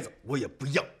这孩子我也不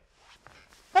要。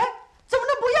哎，怎么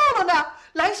能不要了呢？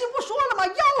兰心不说了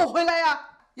吗？要回来呀！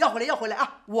要回来，要回来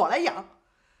啊！我来养。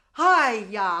哎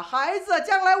呀，孩子，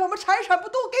将来我们财产不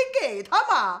都给他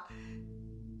吗？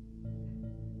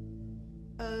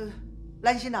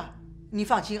兰心呐，你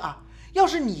放心啊，要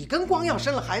是你跟光耀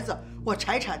生了孩子，我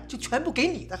财产就全部给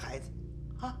你的孩子，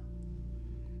啊。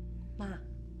妈，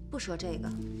不说这个。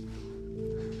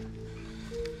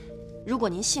如果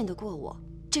您信得过我，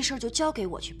这事儿就交给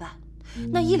我去办。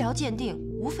那医疗鉴定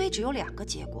无非只有2个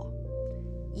结果：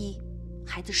一，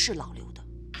孩子是老刘的，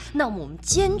那么我们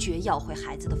坚决要回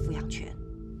孩子的抚养权。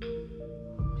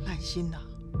兰心呐，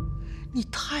你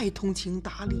太通情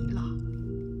达理了。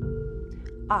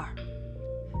2，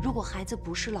如果孩子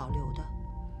不是老刘的，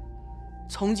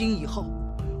从今以后，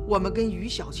我们跟于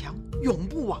小强永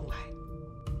不往来。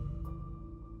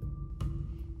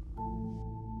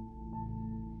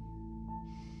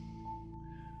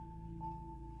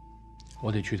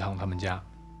我得去趟他们家。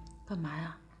干嘛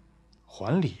呀？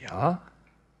还礼啊！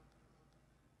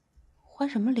还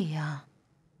什么礼呀？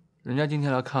人家今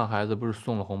天来看孩子，不是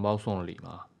送了红包送了礼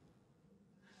吗？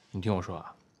你听我说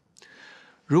啊，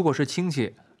如果是亲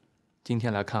戚今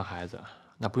天来看孩子，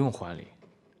那不用还礼，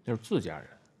那是自家人。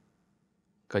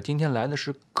可今天来的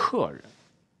是客人，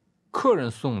客人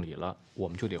送礼了，我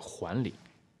们就得还礼。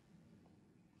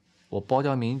我包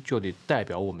家明就得代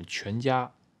表我们全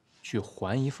家去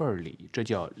还一份礼，这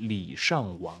叫礼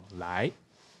尚往来。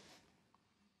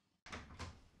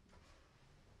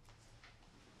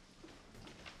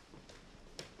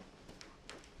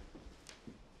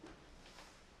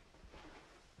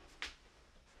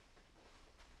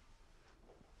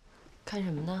看什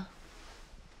么呢？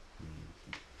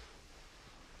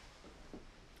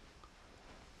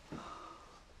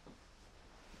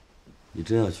你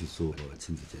真要去做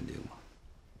亲子鉴定吗？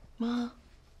妈，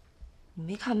你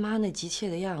没看妈那急切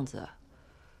的样子，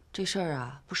这事儿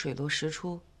啊不水落石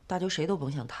出，大舅谁都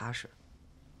甭想踏实。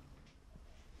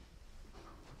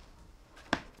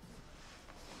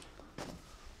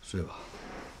睡吧，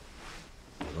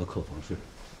我到客房睡。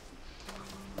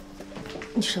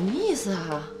你什么意思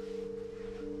啊？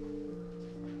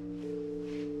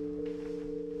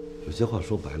有些话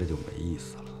说白了就没意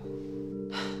思了。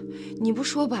你不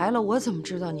说白了，我怎么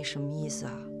知道你什么意思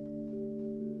啊？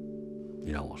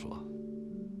你让我说。好，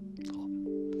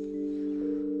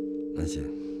南心，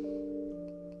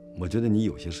我觉得你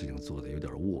有些事情做的有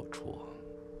点龌龊。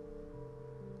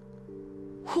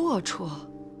龌龊？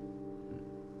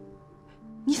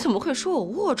你怎么会说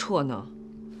我龌龊呢？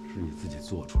是你自己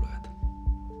做出来的。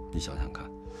你想想看，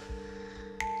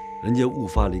人家误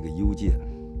发了一个邮件，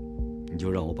你就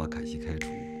让我把凯西开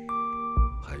除。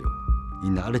还有，你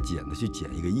拿着剪子去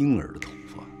剪一个婴儿的头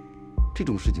发，这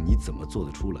种事情你怎么做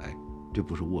得出来？这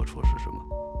不是龌龊是什么？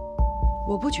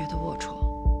我不觉得龌龊，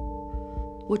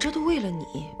我这都为了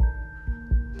你。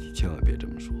你千万别这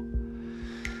么说。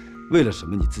为了什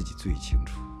么你自己最清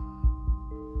楚。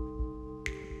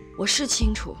我是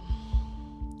清楚，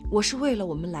我是为了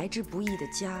我们来之不易的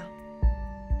家，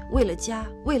为了家，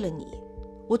为了你，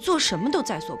我做什么都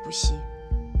在所不惜。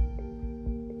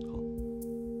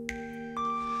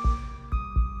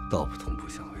道不同不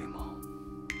相为谋。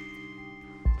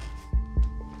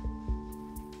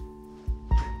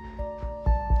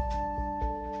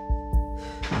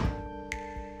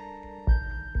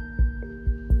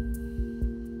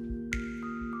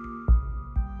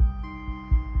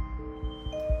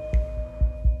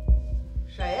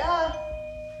谁呀？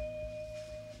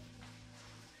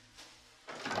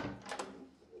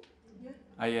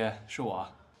阿姨，是我。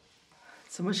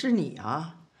怎么是你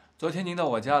啊？昨天您到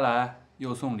我家来，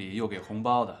又送礼又给红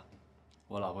包的。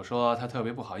我老婆说她特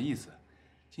别不好意思，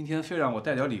今天非让我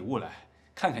带点礼物来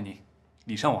看看您，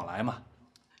礼尚往来嘛。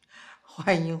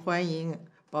欢迎欢迎，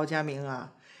包佳明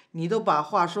啊，你都把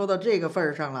话说到这个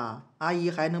份上了，阿姨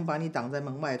还能把你挡在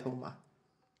门外头吗？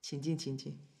请进，请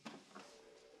进，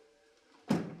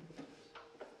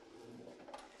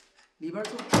里边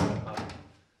坐。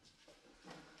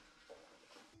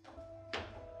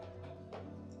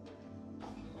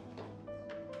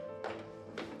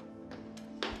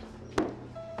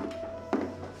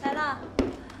来了，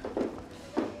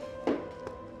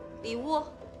礼物。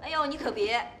哎呦，你可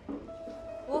别，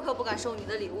我可不敢收你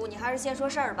的礼物，你还是先说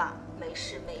事儿吧。没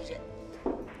事没人，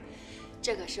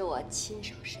这可是我亲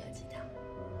手设计的，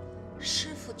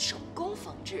师傅手工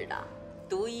缝制的，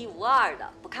独一无二的，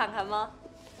不看看吗？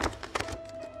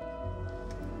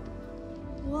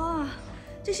哇，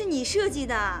这是你设计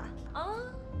的啊？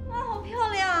啊，好漂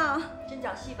亮，针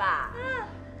脚细吧？啊，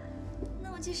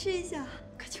那我去试一下。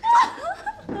快去快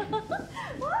去！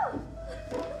哇！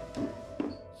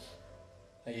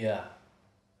阿姨，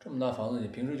这么大房子，你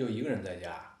平时就一个人在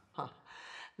家？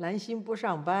兰心不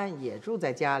上班，也住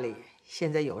在家里，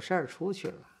现在有事儿出去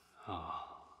了。啊，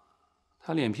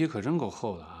他脸皮可真够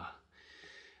厚的啊！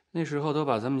那时候都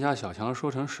把咱们家小强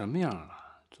说成什么样了，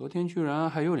昨天居然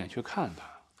还有脸去看他，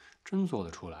真做得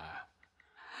出来。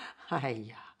哎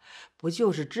呀，不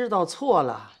就是知道错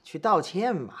了去道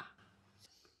歉吗？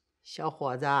小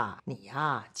伙子，你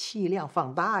呀，气量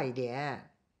放大一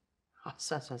点。啊，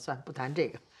算，不谈这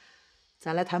个，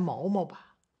咱来谈毛毛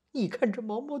吧。你看这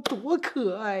毛毛多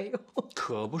可爱哟！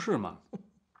可不是嘛，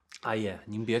阿姨，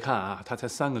您别看啊，他才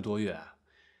3个多月，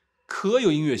可有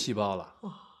音乐细胞了。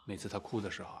每次他哭的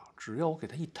时候，只要我给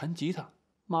他一弹吉他，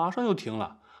马上就停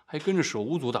了，还跟着手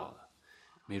舞足蹈的。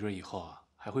没准以后啊，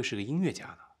还会是个音乐家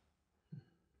呢。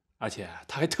而且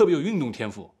他还特别有运动天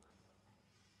赋，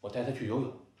我带他去游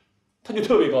泳，他就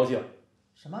特别高兴。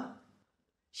什么？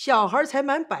小孩才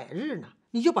满100日呢，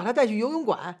你就把他带去游泳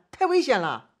馆，太危险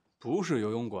了。不是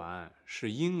游泳馆，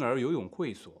是婴儿游泳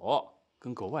会所，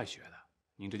跟国外学的。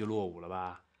您这就落伍了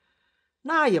吧？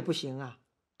那也不行啊，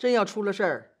真要出了事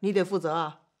儿，你得负责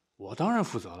啊。我当然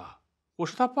负责了，我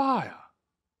是他爸呀。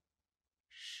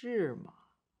是吗？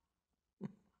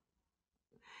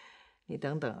你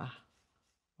等等啊，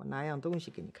我拿样东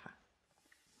西给你看。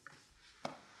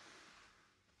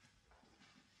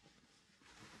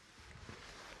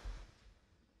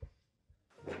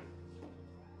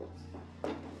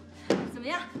怎么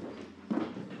样？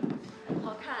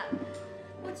好看？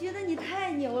我觉得你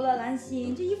太牛了，兰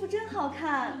心，这衣服真好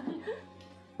看。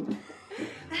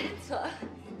哎，错，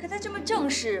可它这么正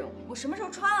式，我什么时候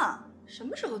穿啊？什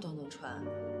么时候都能穿，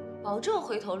保证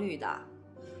回头率的。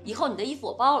以后你的衣服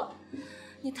我包了。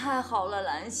你太好了，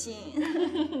兰心。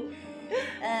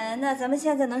那咱们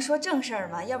现在能说正事儿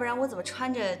吗？要不然我怎么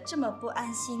穿着这么不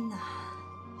安心呢？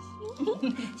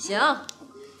行。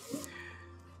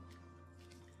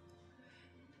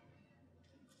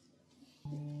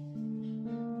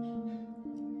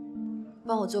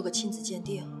帮我做个亲子鉴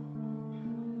定。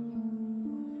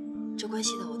关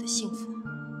系到我的幸福。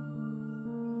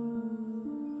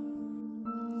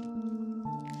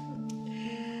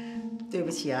对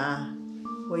不起啊，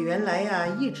我原来呀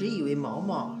一直以为毛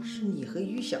毛是你和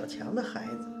于小强的孩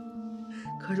子，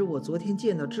可是我昨天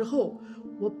见到之后，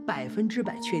我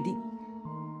100%确定，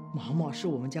毛毛是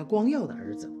我们家光耀的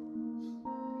儿子。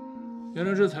原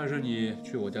来这才是你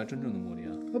去我家真正的目的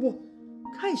啊！啊不，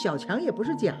看小强也不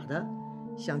是假的，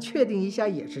想确定一下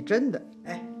也是真的。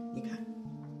哎，你看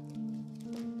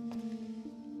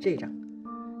这张，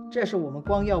这是我们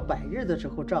光耀100日的时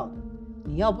候照的。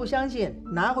你要不相信，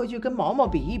拿回去跟毛毛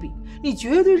比一比，你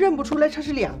绝对认不出来他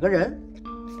是2个人。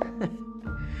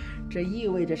这意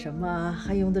味着什么？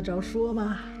还用得着说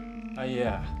吗？阿姨，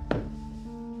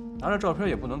拿着照片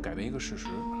也不能改变一个事实，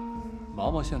毛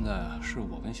毛现在是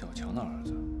我跟小强的儿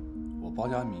子，我包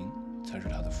家明才是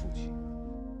他的父亲。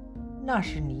那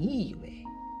是你以为，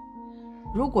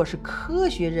如果是科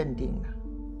学认定呢？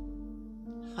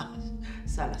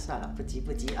算了算了，不急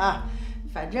不急啊。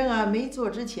反正啊，没做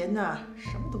之前呢，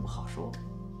什么都不好说。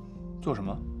做什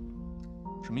么？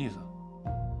什么意思？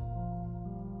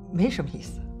没什么意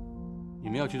思。你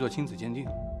们要去做亲子鉴定？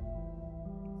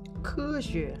科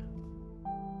学。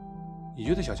你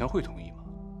觉得小强会同意吗？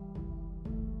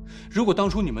如果当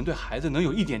初你们对孩子能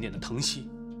有一点点的疼惜，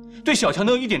对小强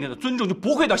能有一点点的尊重，就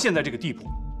不会到现在这个地步。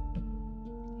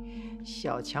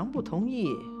小强不同意，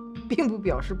并不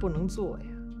表示不能做呀。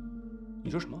你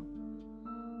说什么？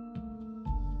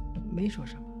没说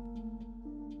什么。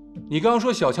你刚刚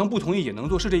说小强不同意也能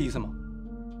做，是这意思吗？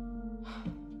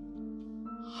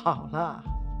好了，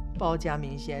包家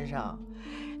明先生，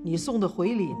你送的回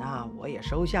礼呢，我也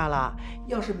收下了。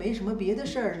要是没什么别的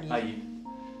事儿，你……阿姨，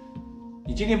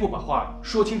你今天不把话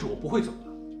说清楚，我不会走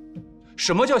的。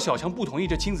什么叫小强不同意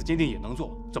这亲子鉴定也能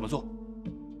做？怎么做？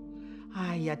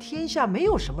哎呀，天下没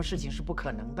有什么事情是不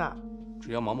可能的。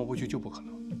只要毛毛不去，就不可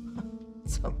能。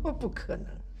怎么不可能？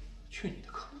去你的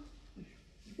可能！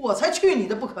我才去你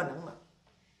的不可能呢！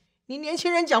你年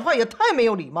轻人讲话也太没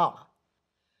有礼貌了。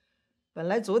本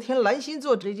来昨天兰心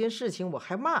做这件事情我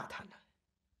还骂他呢，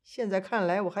现在看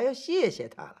来我还要谢谢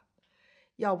他了。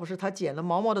要不是他剪了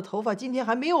毛毛的头发，今天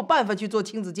还没有办法去做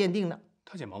亲子鉴定呢。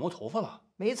他剪毛毛头发了？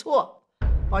没错，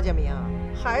包家明啊，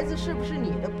孩子是不是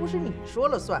你的不是你说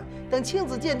了算，等亲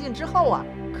子鉴定之后啊，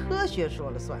科学说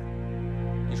了算。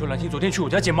你说兰心昨天去我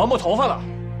家剪毛毛头发了？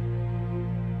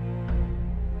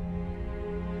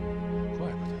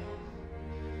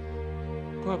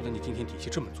怪不得你今天底细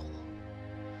这么足，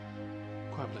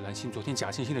怪不得兰心昨天假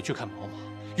惺惺的去看毛毛，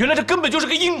原来这根本就是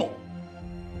个阴谋。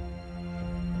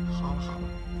好了好了，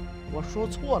我说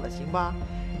错了，行吧？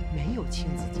没有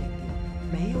亲子鉴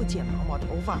定，没有剪毛毛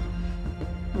头发。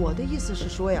我的意思是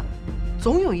说呀，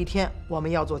总有一天我们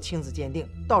要做亲子鉴定，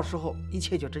到时候一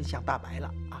切就真相大白了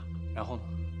啊。然后呢？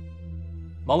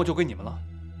毛毛就归你们了。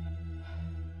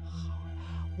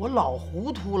我老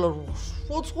糊涂了，我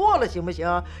说错了，行不行？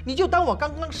你就当我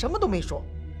刚刚什么都没说，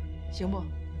行不？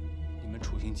你们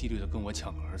处心积虑的跟我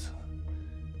抢儿子，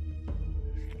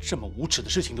这么无耻的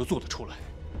事情都做得出来。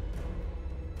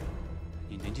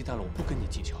你年纪大了，我不跟你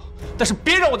计较，但是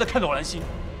别让我再看到兰心。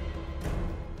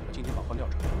我今天把话撂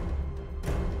这儿，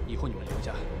以后你们刘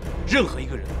家任何一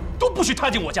个人都不许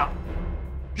踏进我家，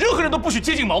任何人都不许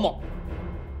接近毛毛。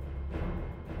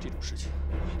这种事情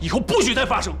以后不许再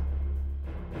发生。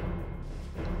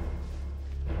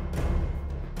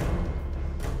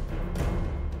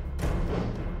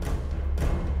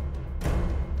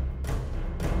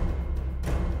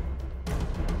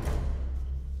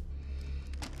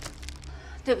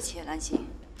对不起，兰心，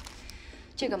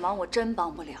这个忙我真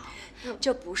帮不了。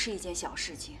这不是一件小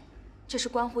事情，这是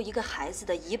关乎一个孩子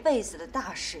的一辈子的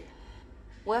大事。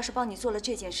我要是帮你做了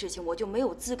这件事情，我就没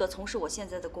有资格从事我现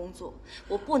在的工作，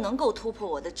我不能够突破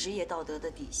我的职业道德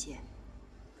的底线。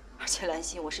而且兰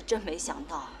心，我是真没想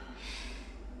到，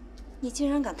你竟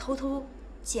然敢偷偷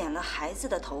剪了孩子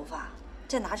的头发，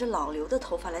再拿着老刘的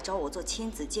头发来找我做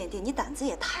亲子鉴定，你胆子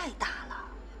也太大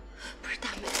了。不是大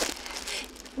妹，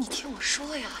你听我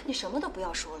说呀，你什么都不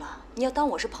要说了。你要当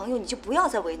我是朋友，你就不要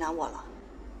再为难我了。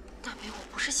大梅，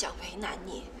我不是想为难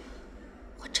你，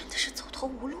我真的是走投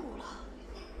无路了。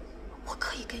我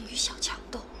可以跟于小强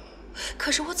斗，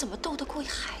可是我怎么斗得过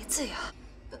孩子呀？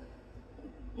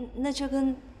那这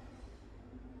跟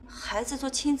孩子做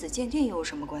亲子鉴定又有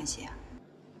什么关系啊？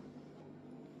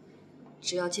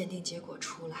只要鉴定结果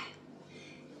出来，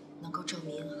能够证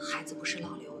明孩子不是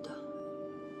老刘的，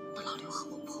那老刘和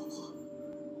我婆婆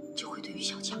就会对于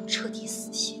小强彻底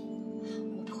死心。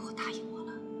我婆婆答应我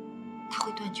了，她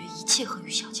会断绝一切和于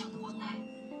小强的往来。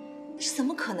这怎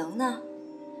么可能呢？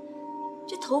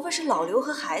这头发是老刘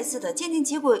和孩子的，鉴定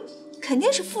结果肯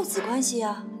定是父子关系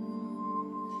啊。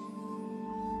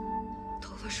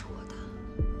头发是我的。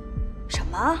什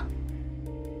么？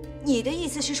你的意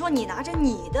思是说你拿着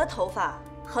你的头发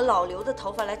和老刘的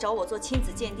头发来找我做亲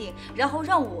子鉴定，然后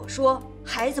让我说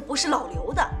孩子不是老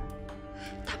刘的？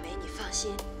大梅，你放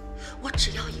心，我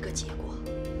只要一个结果，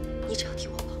你只要替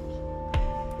我保密，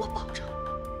我保证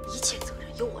一切责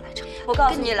任由我来承担。我告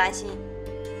诉你，兰心，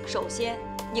首先，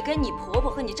你跟你婆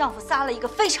婆和你丈夫撒了一个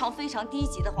非常非常低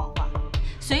级的谎话，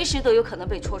随时都有可能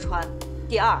被戳穿。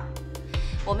第二，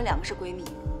我们两个是闺蜜，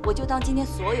我就当今天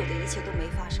所有的一切都没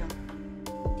发生。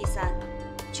第三，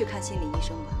去看心理医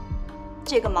生吧，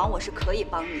这个忙我是可以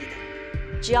帮你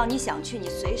的，只要你想去，你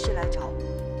随时来找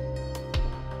我。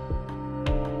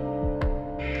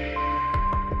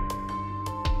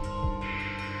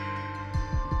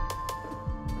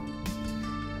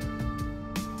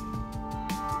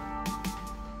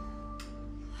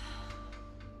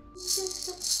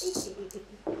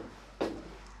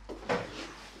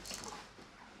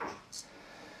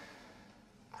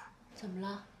怎么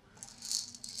了？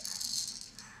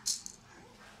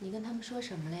你跟他们说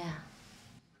什么了呀？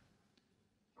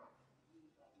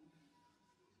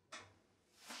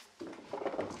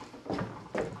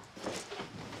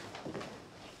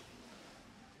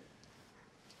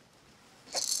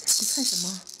你看什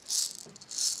么？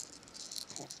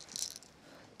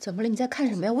怎么了？你在看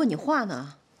什么呀？问你话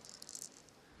呢。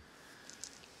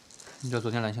你知道昨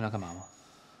天兰心来干嘛吗？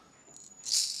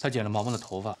她剪了毛毛的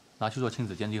头发，拿去做亲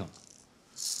子鉴定了。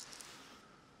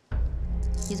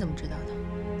你怎么知道的？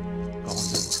高芳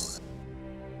姐跟我说的。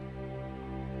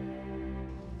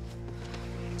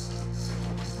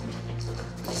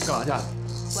干嘛去？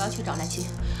我要去找兰心，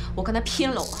我跟她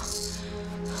拼了！我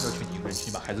要去你一个人去，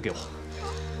你把孩子给我。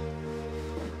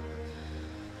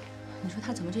你说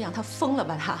她怎么这样？她疯了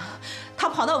吧？她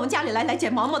跑到我们家里来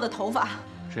剪毛毛的头发。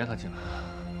谁让她进来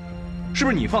的？是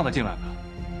不是你放她进来的？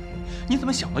你怎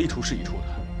么想到一出是一出的？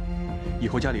以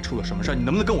后家里出了什么事，你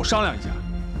能不能跟我商量一下？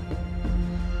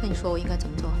那你说我应该怎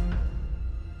么做？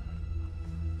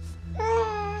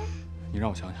你让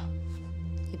我想想。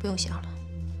你不用想了，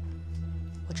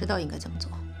我知道应该怎么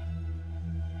做。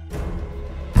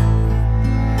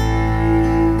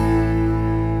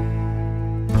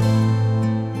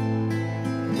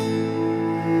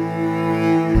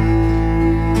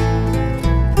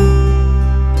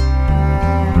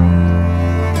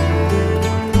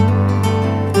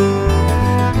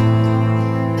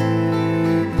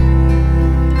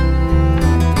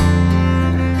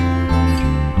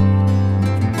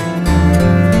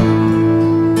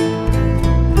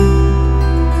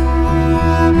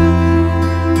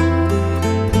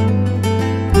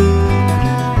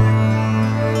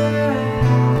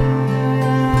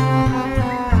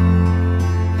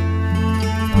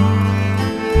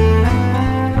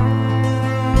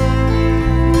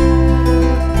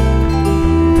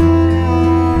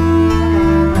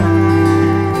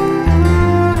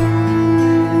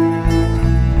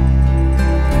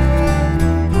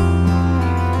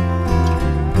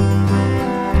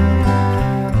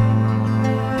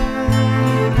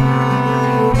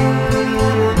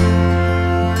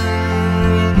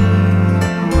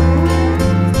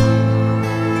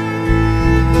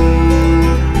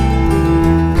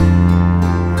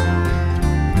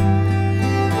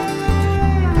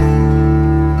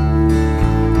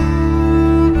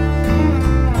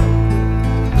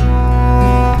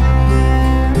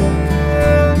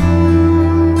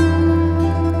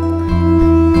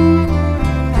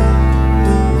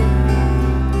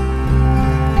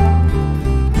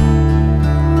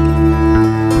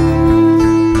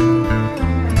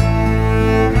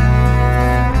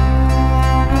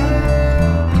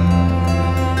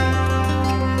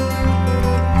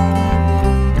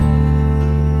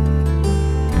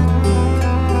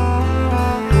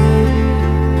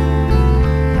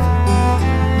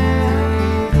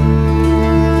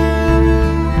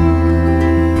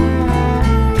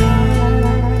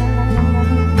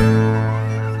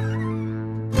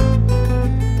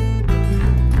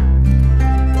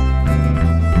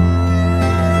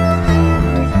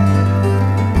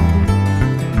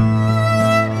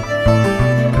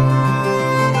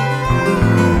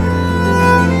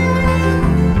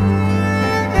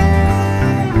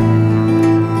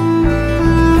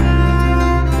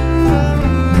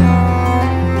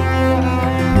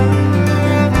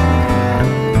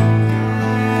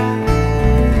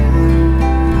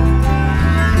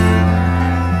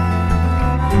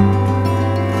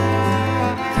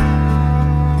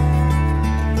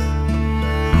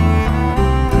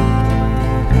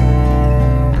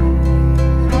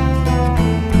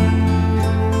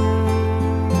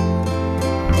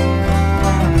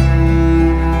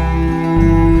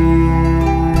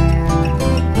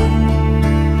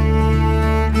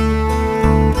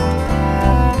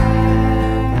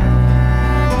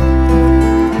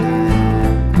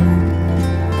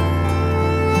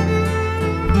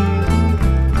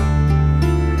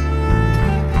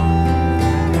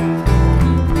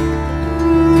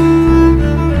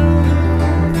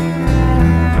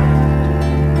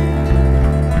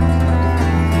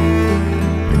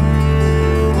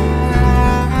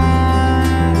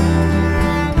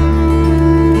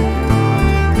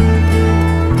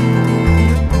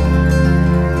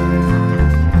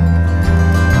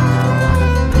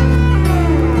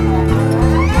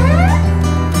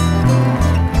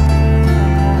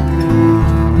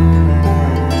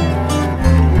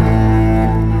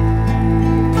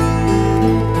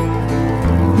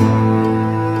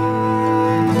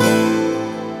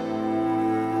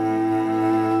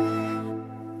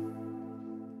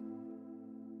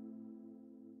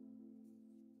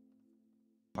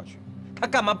块去，他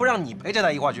干嘛不让你陪着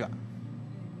他一块去啊？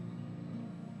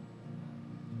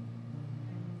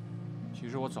其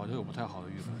实我早就有不太好的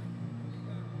预感。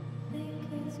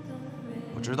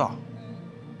我知道，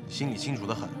你心里清楚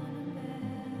得很。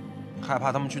你害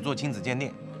怕他们去做亲子鉴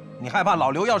定，你害怕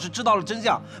老刘要是知道了真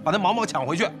相，把那毛毛抢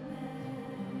回去。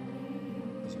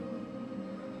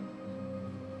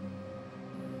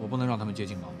我不能让他们接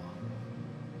近毛毛，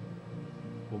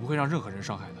我不会让任何人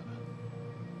伤害他的。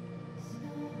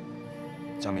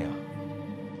江明啊，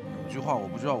有句话我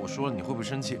不知道我说了你会不会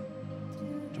生气。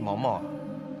这毛毛啊，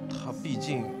他毕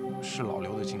竟是老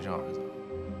刘的亲生儿子，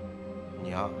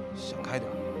你啊想开点，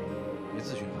别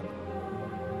自寻烦恼。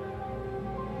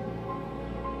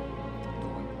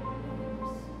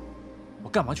我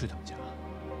干嘛去他们家？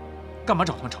干嘛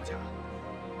找他们吵架？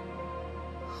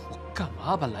我干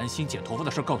嘛把兰心剪头发的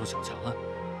事告诉小强啊？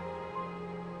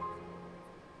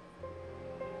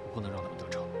我不能让他们得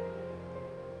逞。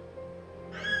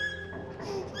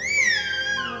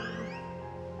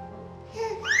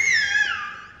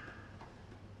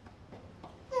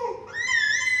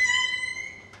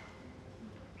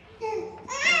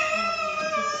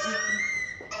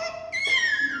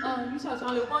于小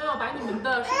强、刘光耀把你们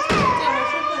的申请文件和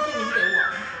身份证明给我。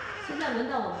现在轮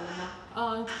到我们了吗？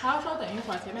还要稍等一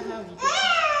会儿，前面还有一件。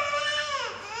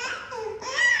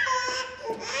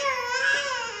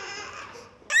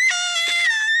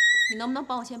你能不能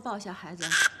帮我先抱一下孩子？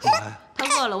干嘛呀？他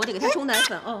饿了，我得给他冲奶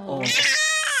粉。哦，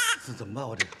这怎么办？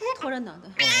我这个拖着脑袋。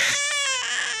这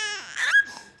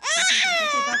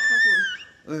边拖住了。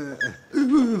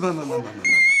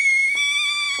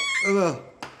慢，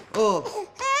不哭，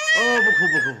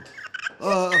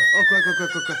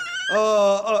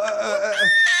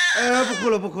乖，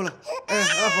不哭了，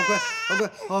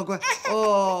好乖，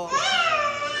哦。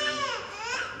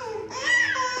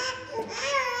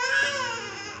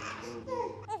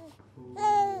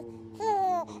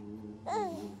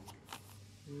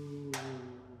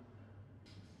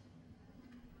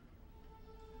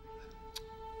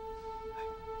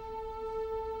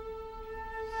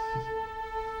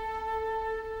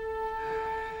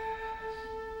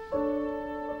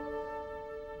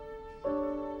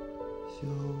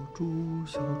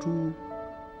小猪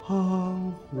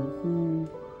胖乎乎，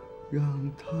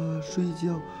让它睡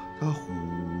觉，它呼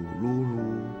噜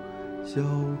噜。小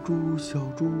猪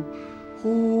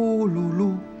呼噜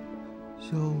噜，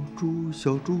小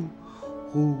猪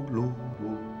呼噜噜。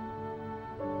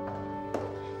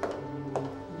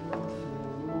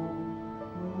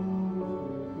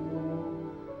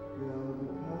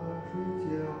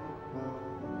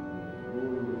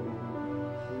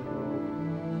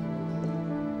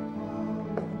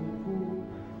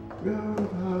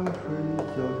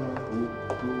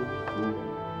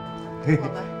嘿，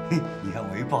你看我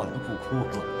一抱他不哭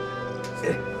了。哎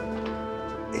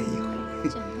呦，这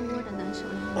样他窝着难受，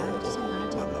拿着先拿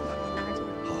着，拿着。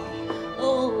好。哦，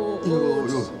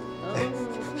哎，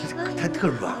他特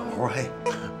软和，嘿。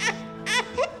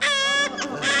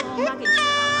妈给吃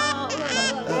啊！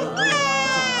饿了。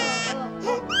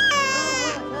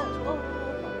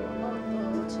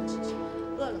吃，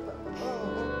饿了。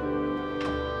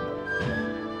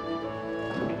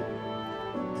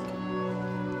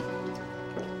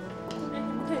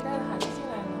可以带着孩子进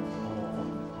来吗？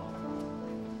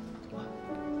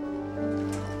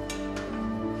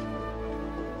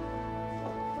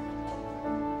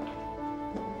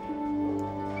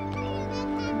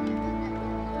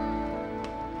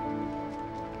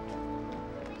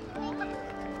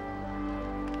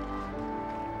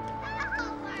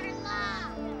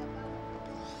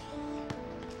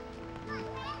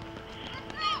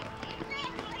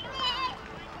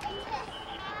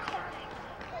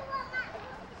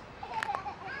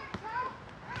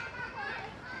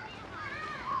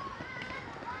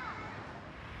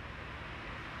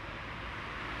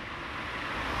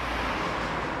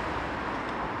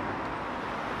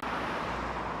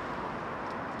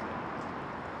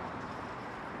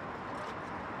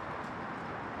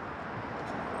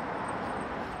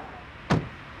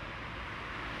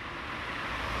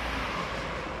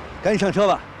赶紧上车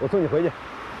吧，我送你回去。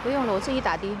不用了，我自己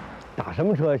打的。打什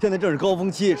么车呀？现在正是高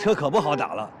峰期，车可不好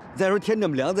打了。再说天这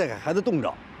么凉，再给孩子冻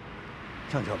着。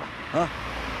上车吧，啊，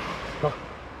走，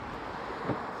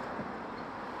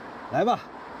来吧。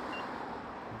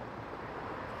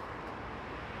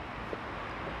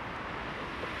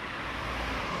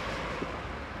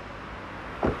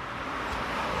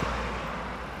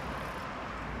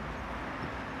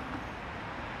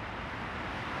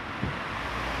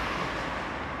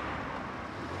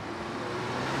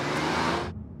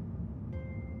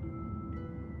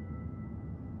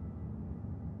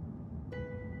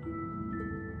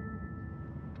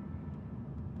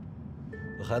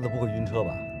孩子不会晕车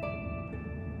吧？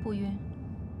不晕。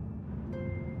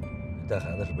带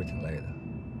孩子是不是挺累的？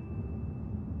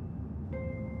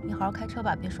你好好开车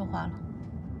吧，别说话了。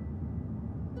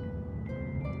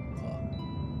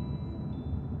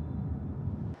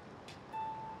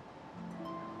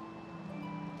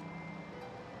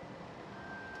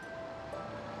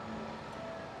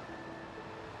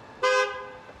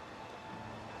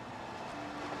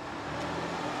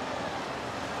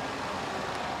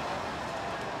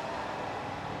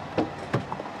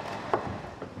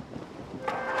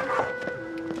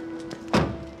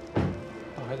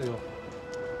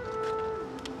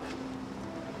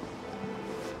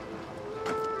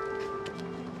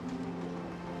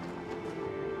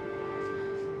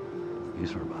没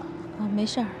事吧？哦，没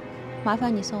事儿，麻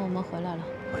烦你送我们回来了。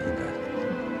我应该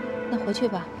的。那回去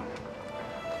吧。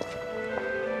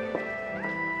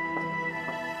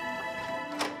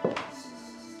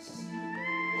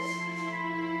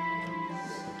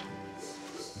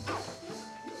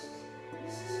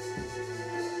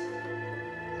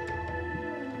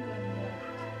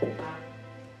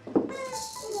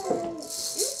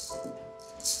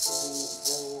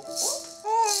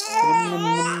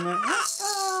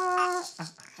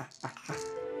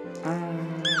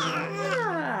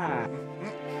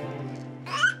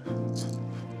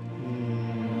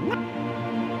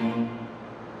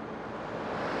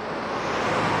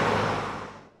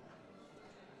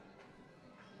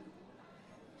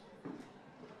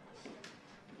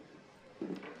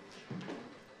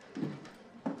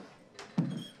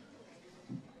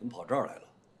怎么跑这儿来了？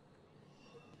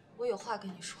我有话跟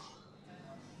你说。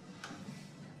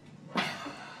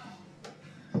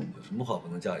有什么话不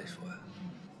能家里说呀？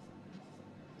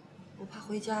我怕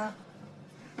回家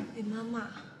被妈骂。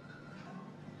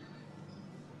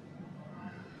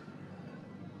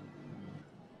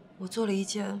我做了一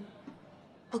件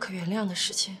不可原谅的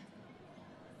事情。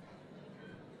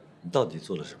你到底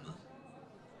做了什么？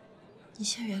你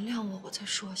先原谅我，我再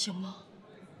说，行吗？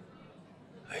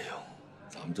哎呦，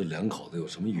咱们这两口子有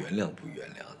什么原谅不原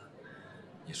谅的？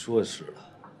你说是了。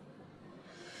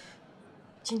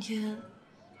今天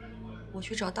我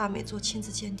去找大美做亲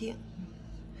子鉴定，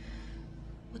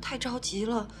我太着急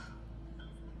了，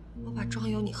我把装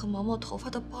有你和毛毛头发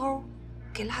的包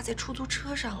给落在出租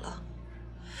车上了。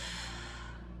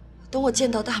等我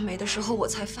见到大美的时候，我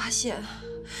才发现，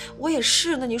我也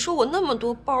是呢。你说我那么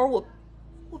多包，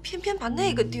我偏偏把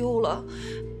那个丢了，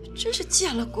真是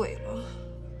见了鬼了。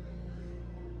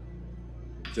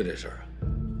就这事儿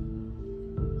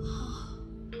啊！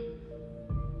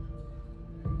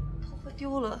头发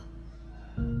丢了，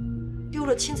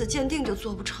亲子鉴定就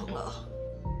做不成了。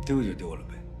丢就丢了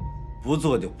呗，不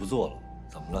做就不做了，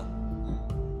怎么了？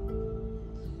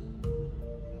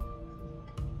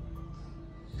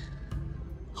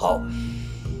好，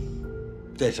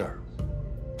这事儿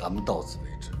咱们到此为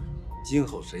止，今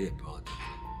后谁也不要提了，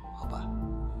好吧？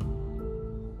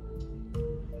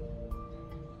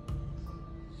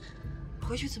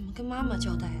回去怎么跟妈妈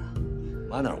交代啊？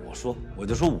妈哪儿我说，我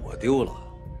就说我丢了。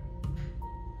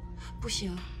不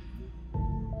行，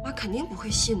妈肯定不会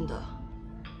信的。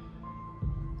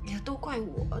哎呀，都怪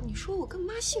我！你说我跟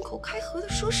妈信口开河的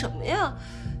说什么呀？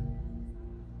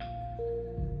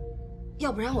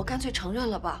要不然我干脆承认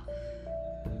了吧，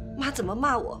妈怎么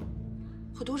骂我，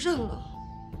我都认了。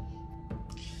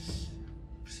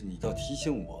不是你倒提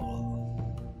醒我了，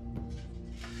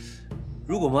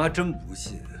如果妈真不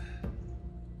信，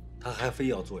她还非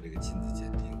要做这个亲子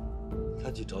鉴定，她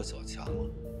去找小强了，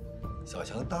小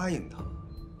强答应她，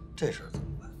这事儿怎么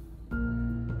办？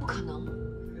不可能，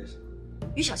为什么？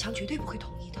于小强绝对不会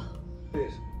同意的。为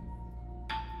什么？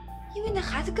因为那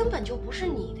孩子根本就不是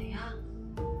你的呀。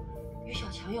于小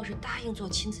强要是答应做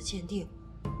亲子鉴定，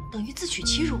等于自取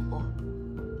其辱，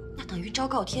那等于昭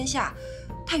告天下，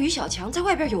他于小强在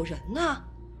外边有人呢。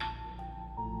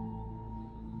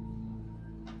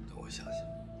等我想想，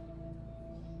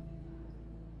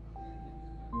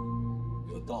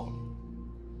有道理，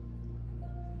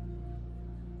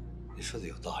你说的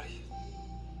有道理。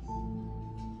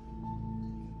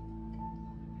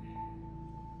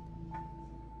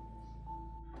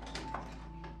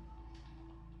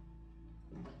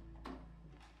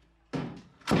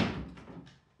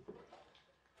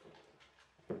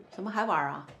怎么还玩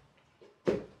啊？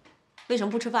为什么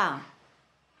不吃饭啊？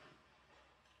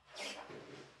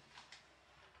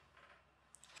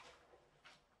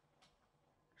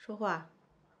说话。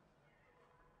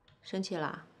生气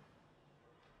了？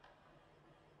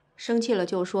生气了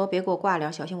就说，别给我挂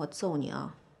了，小心我揍你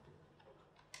啊！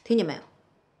听见没有？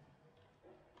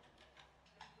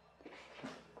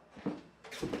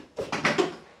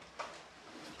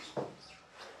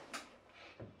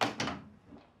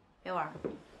小婉，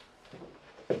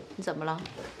你怎么了？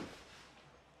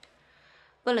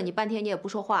问了你半天，你也不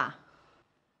说话，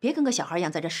别跟个小孩一样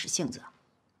在这使性子。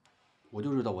我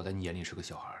就知道我在你眼里是个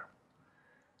小孩，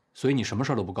所以你什么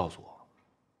事儿都不告诉我。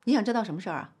你想知道什么事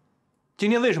儿啊？今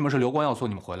天为什么是刘光耀送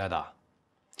你们回来的？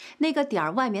那个点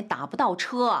儿外面打不到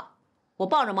车，我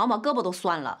抱着毛毛胳膊都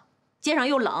酸了，街上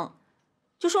又冷，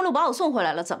就顺路把我送回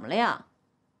来了，怎么了呀？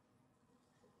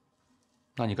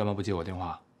那你干嘛不接我电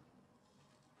话？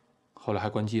后来还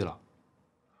关机了。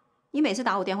你每次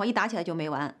打我电话一打起来就没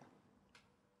完。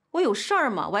我有事儿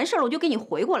嘛，完事儿了我就给你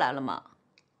回过来了嘛。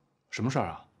什么事儿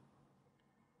啊？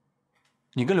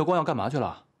你跟刘光耀干嘛去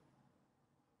了？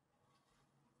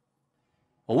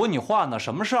我问你话呢，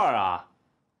什么事儿啊？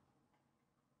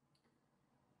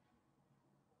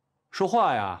说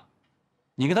话呀！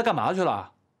你跟他干嘛去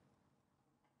了？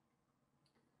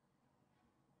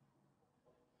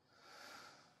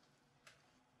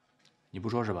你不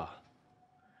说是吧？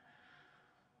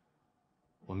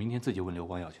我明天自己问刘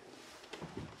光耀去。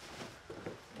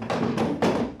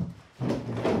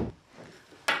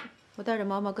我带着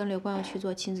毛毛跟刘光耀去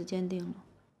做亲子鉴定了。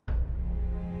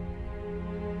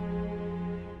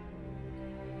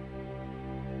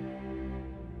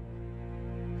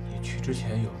你去之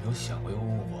前有没有想过要问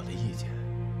问我的意见？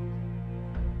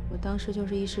我当时就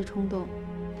是一时冲动，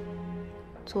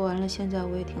做完了，现在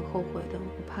我也挺后悔的。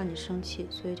我怕你生气，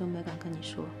所以就没敢跟你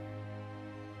说。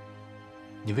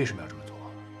你为什么要这么做？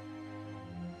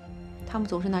他们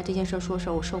总是拿这件事说事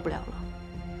儿，我受不了了。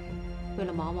为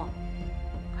了毛毛，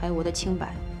还有我的清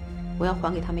白，我要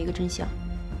还给他们一个真相。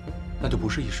那就不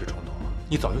是一时冲动了，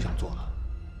你早就想做了，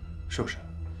是不是？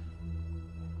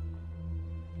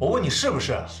我问你是不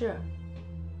是？是。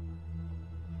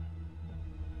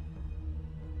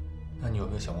那你有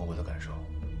没有想过我的感受？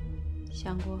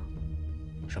想过。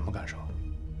什么感受？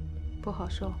不好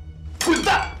受。滚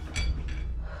蛋！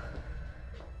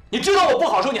你知道我不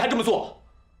好受，你还这么做。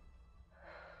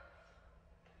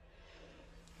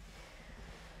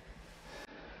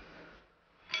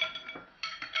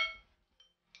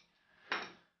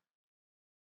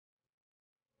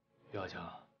于小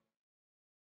强，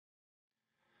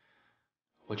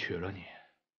我娶了你，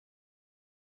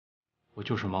我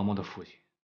就是毛毛的父亲，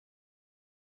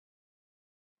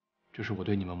这是我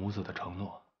对你们母子的承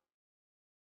诺，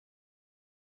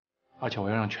而且我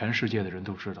要让全世界的人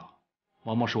都知道，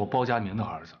毛毛是我包家明的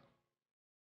儿子。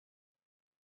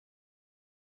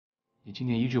你今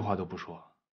天一句话都不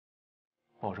说，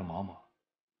抱着毛毛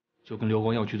就跟刘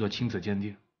光耀去做亲子鉴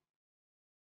定，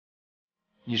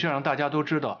你是让大家都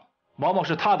知道毛毛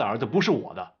是他的儿子，不是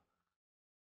我的。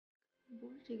不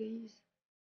是这个意思。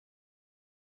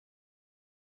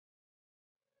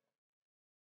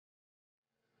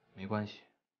没关系，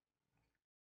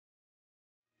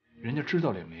人家知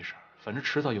道了也没事，反正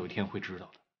迟早有一天会知道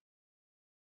的。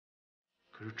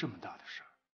可是这么大的事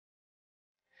儿，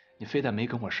你非但没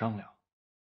跟我商量，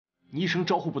你一声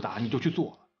招呼不打你就去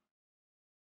做了，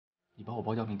你把我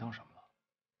包家明当什么了？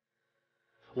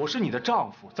我是你的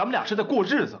丈夫，咱们俩是在过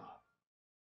日子。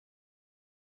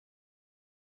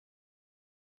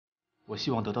我希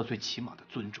望得到最起码的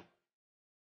尊重。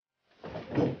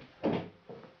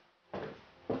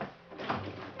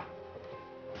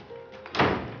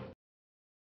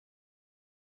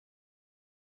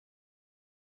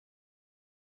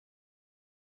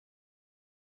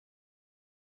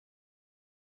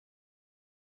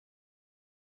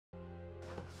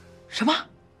什么？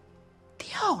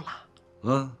掉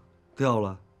了？啊，掉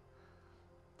了。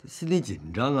他心里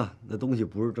紧张啊，那东西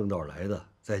不是正道来的，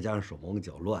再加上手忙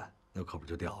脚乱，那可不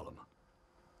就掉了吗？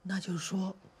那就是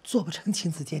说做不成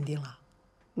亲子鉴定了。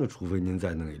那除非您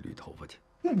再弄一缕头发去。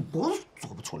我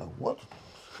做不出来，我。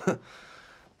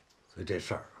所以这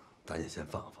事儿咱也先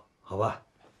放放，好吧？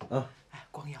啊。哎，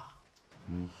光耀，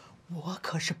我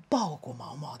可是抱过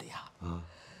毛毛的呀。啊。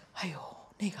哎呦。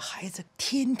那个孩子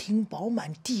天庭饱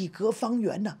满，地阁方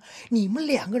圆呐！你们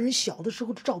两个人小的时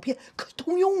候的照片可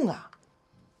通用啊！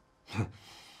哼，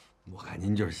我看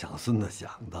您就是想孙子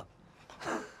想的。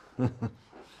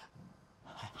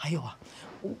还有啊，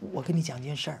我跟你讲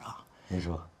件事儿啊。您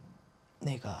说。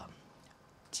那个，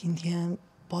今天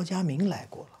包家明来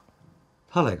过了。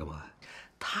他来干嘛呀？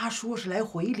他说是来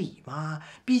回礼嘛，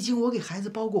毕竟我给孩子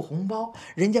包过红包，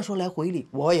人家说来回礼，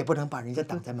我也不能把人家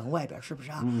挡在门外边，是不是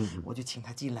啊？我就请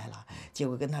他进来了，结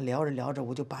果跟他聊着聊着，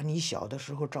我就把你小的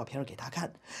时候照片给他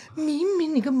看，明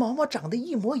明你跟毛毛长得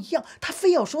一模一样，他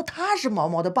非要说他是毛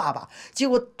毛的爸爸，结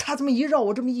果他这么一绕，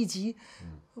我这么一急，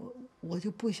我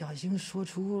就不小心说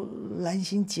出兰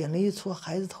心剪了一撮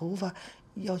孩子头发，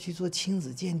要去做亲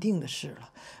子鉴定的事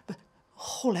了。不，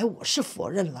后来我是否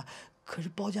认了。可是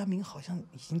包家明好像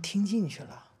已经听进去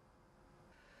了。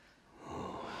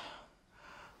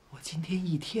我今天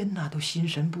一天呐都心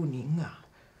神不宁啊。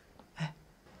哎，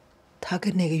他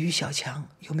跟那个于小强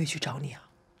有没有去找你啊？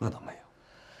那倒没有。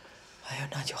哎呀，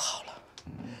那就好了。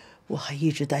我还一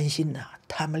直担心呢，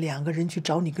他们2个人去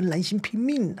找你跟兰心拼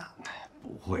命呢。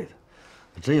不会的，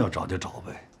真要找就找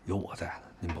呗，有我在呢，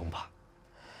您甭怕。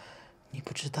你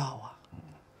不知道啊，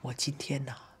我今天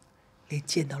呐，连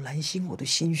见到兰心我都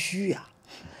心虚呀，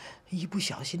一不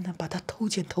小心呢，把她偷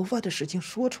剪头发的事情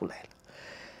说出来了。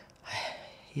哎，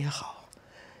也好，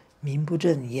名不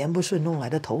正言不顺弄来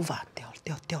的头发掉了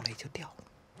也就掉了。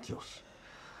就是，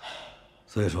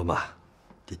所以说嘛，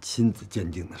这亲子鉴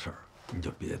定的事儿，你就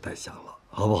别再想了，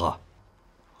好不好？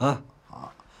啊？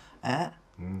好。哎，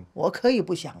我可以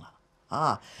不想了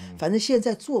啊，反正现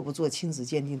在做不做亲子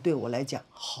鉴定对我来讲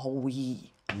毫无意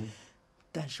义。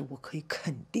但是我可以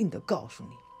肯定的告诉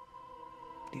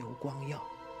你，刘光耀，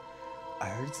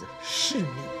儿子是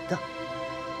你的。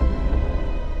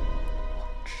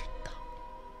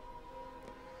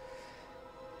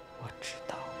我知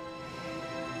道。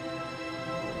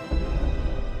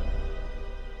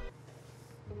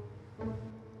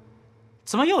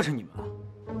怎么又是你们啊？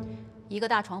一个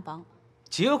大床房，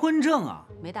结婚证啊？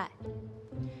没带，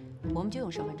我们就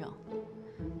用身份证。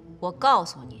我告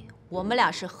诉你，我们俩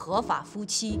是合法夫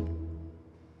妻。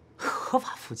合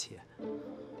法夫妻？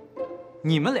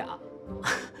你们俩，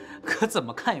可怎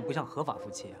么看也不像合法夫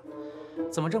妻啊？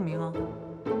怎么证明啊？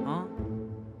啊？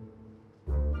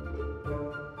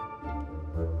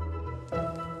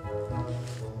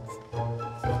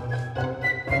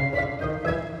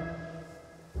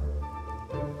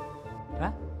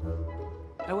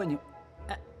哎喂你，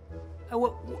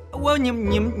我你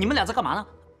们俩在干嘛呢？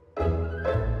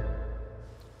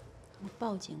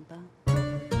报警吧。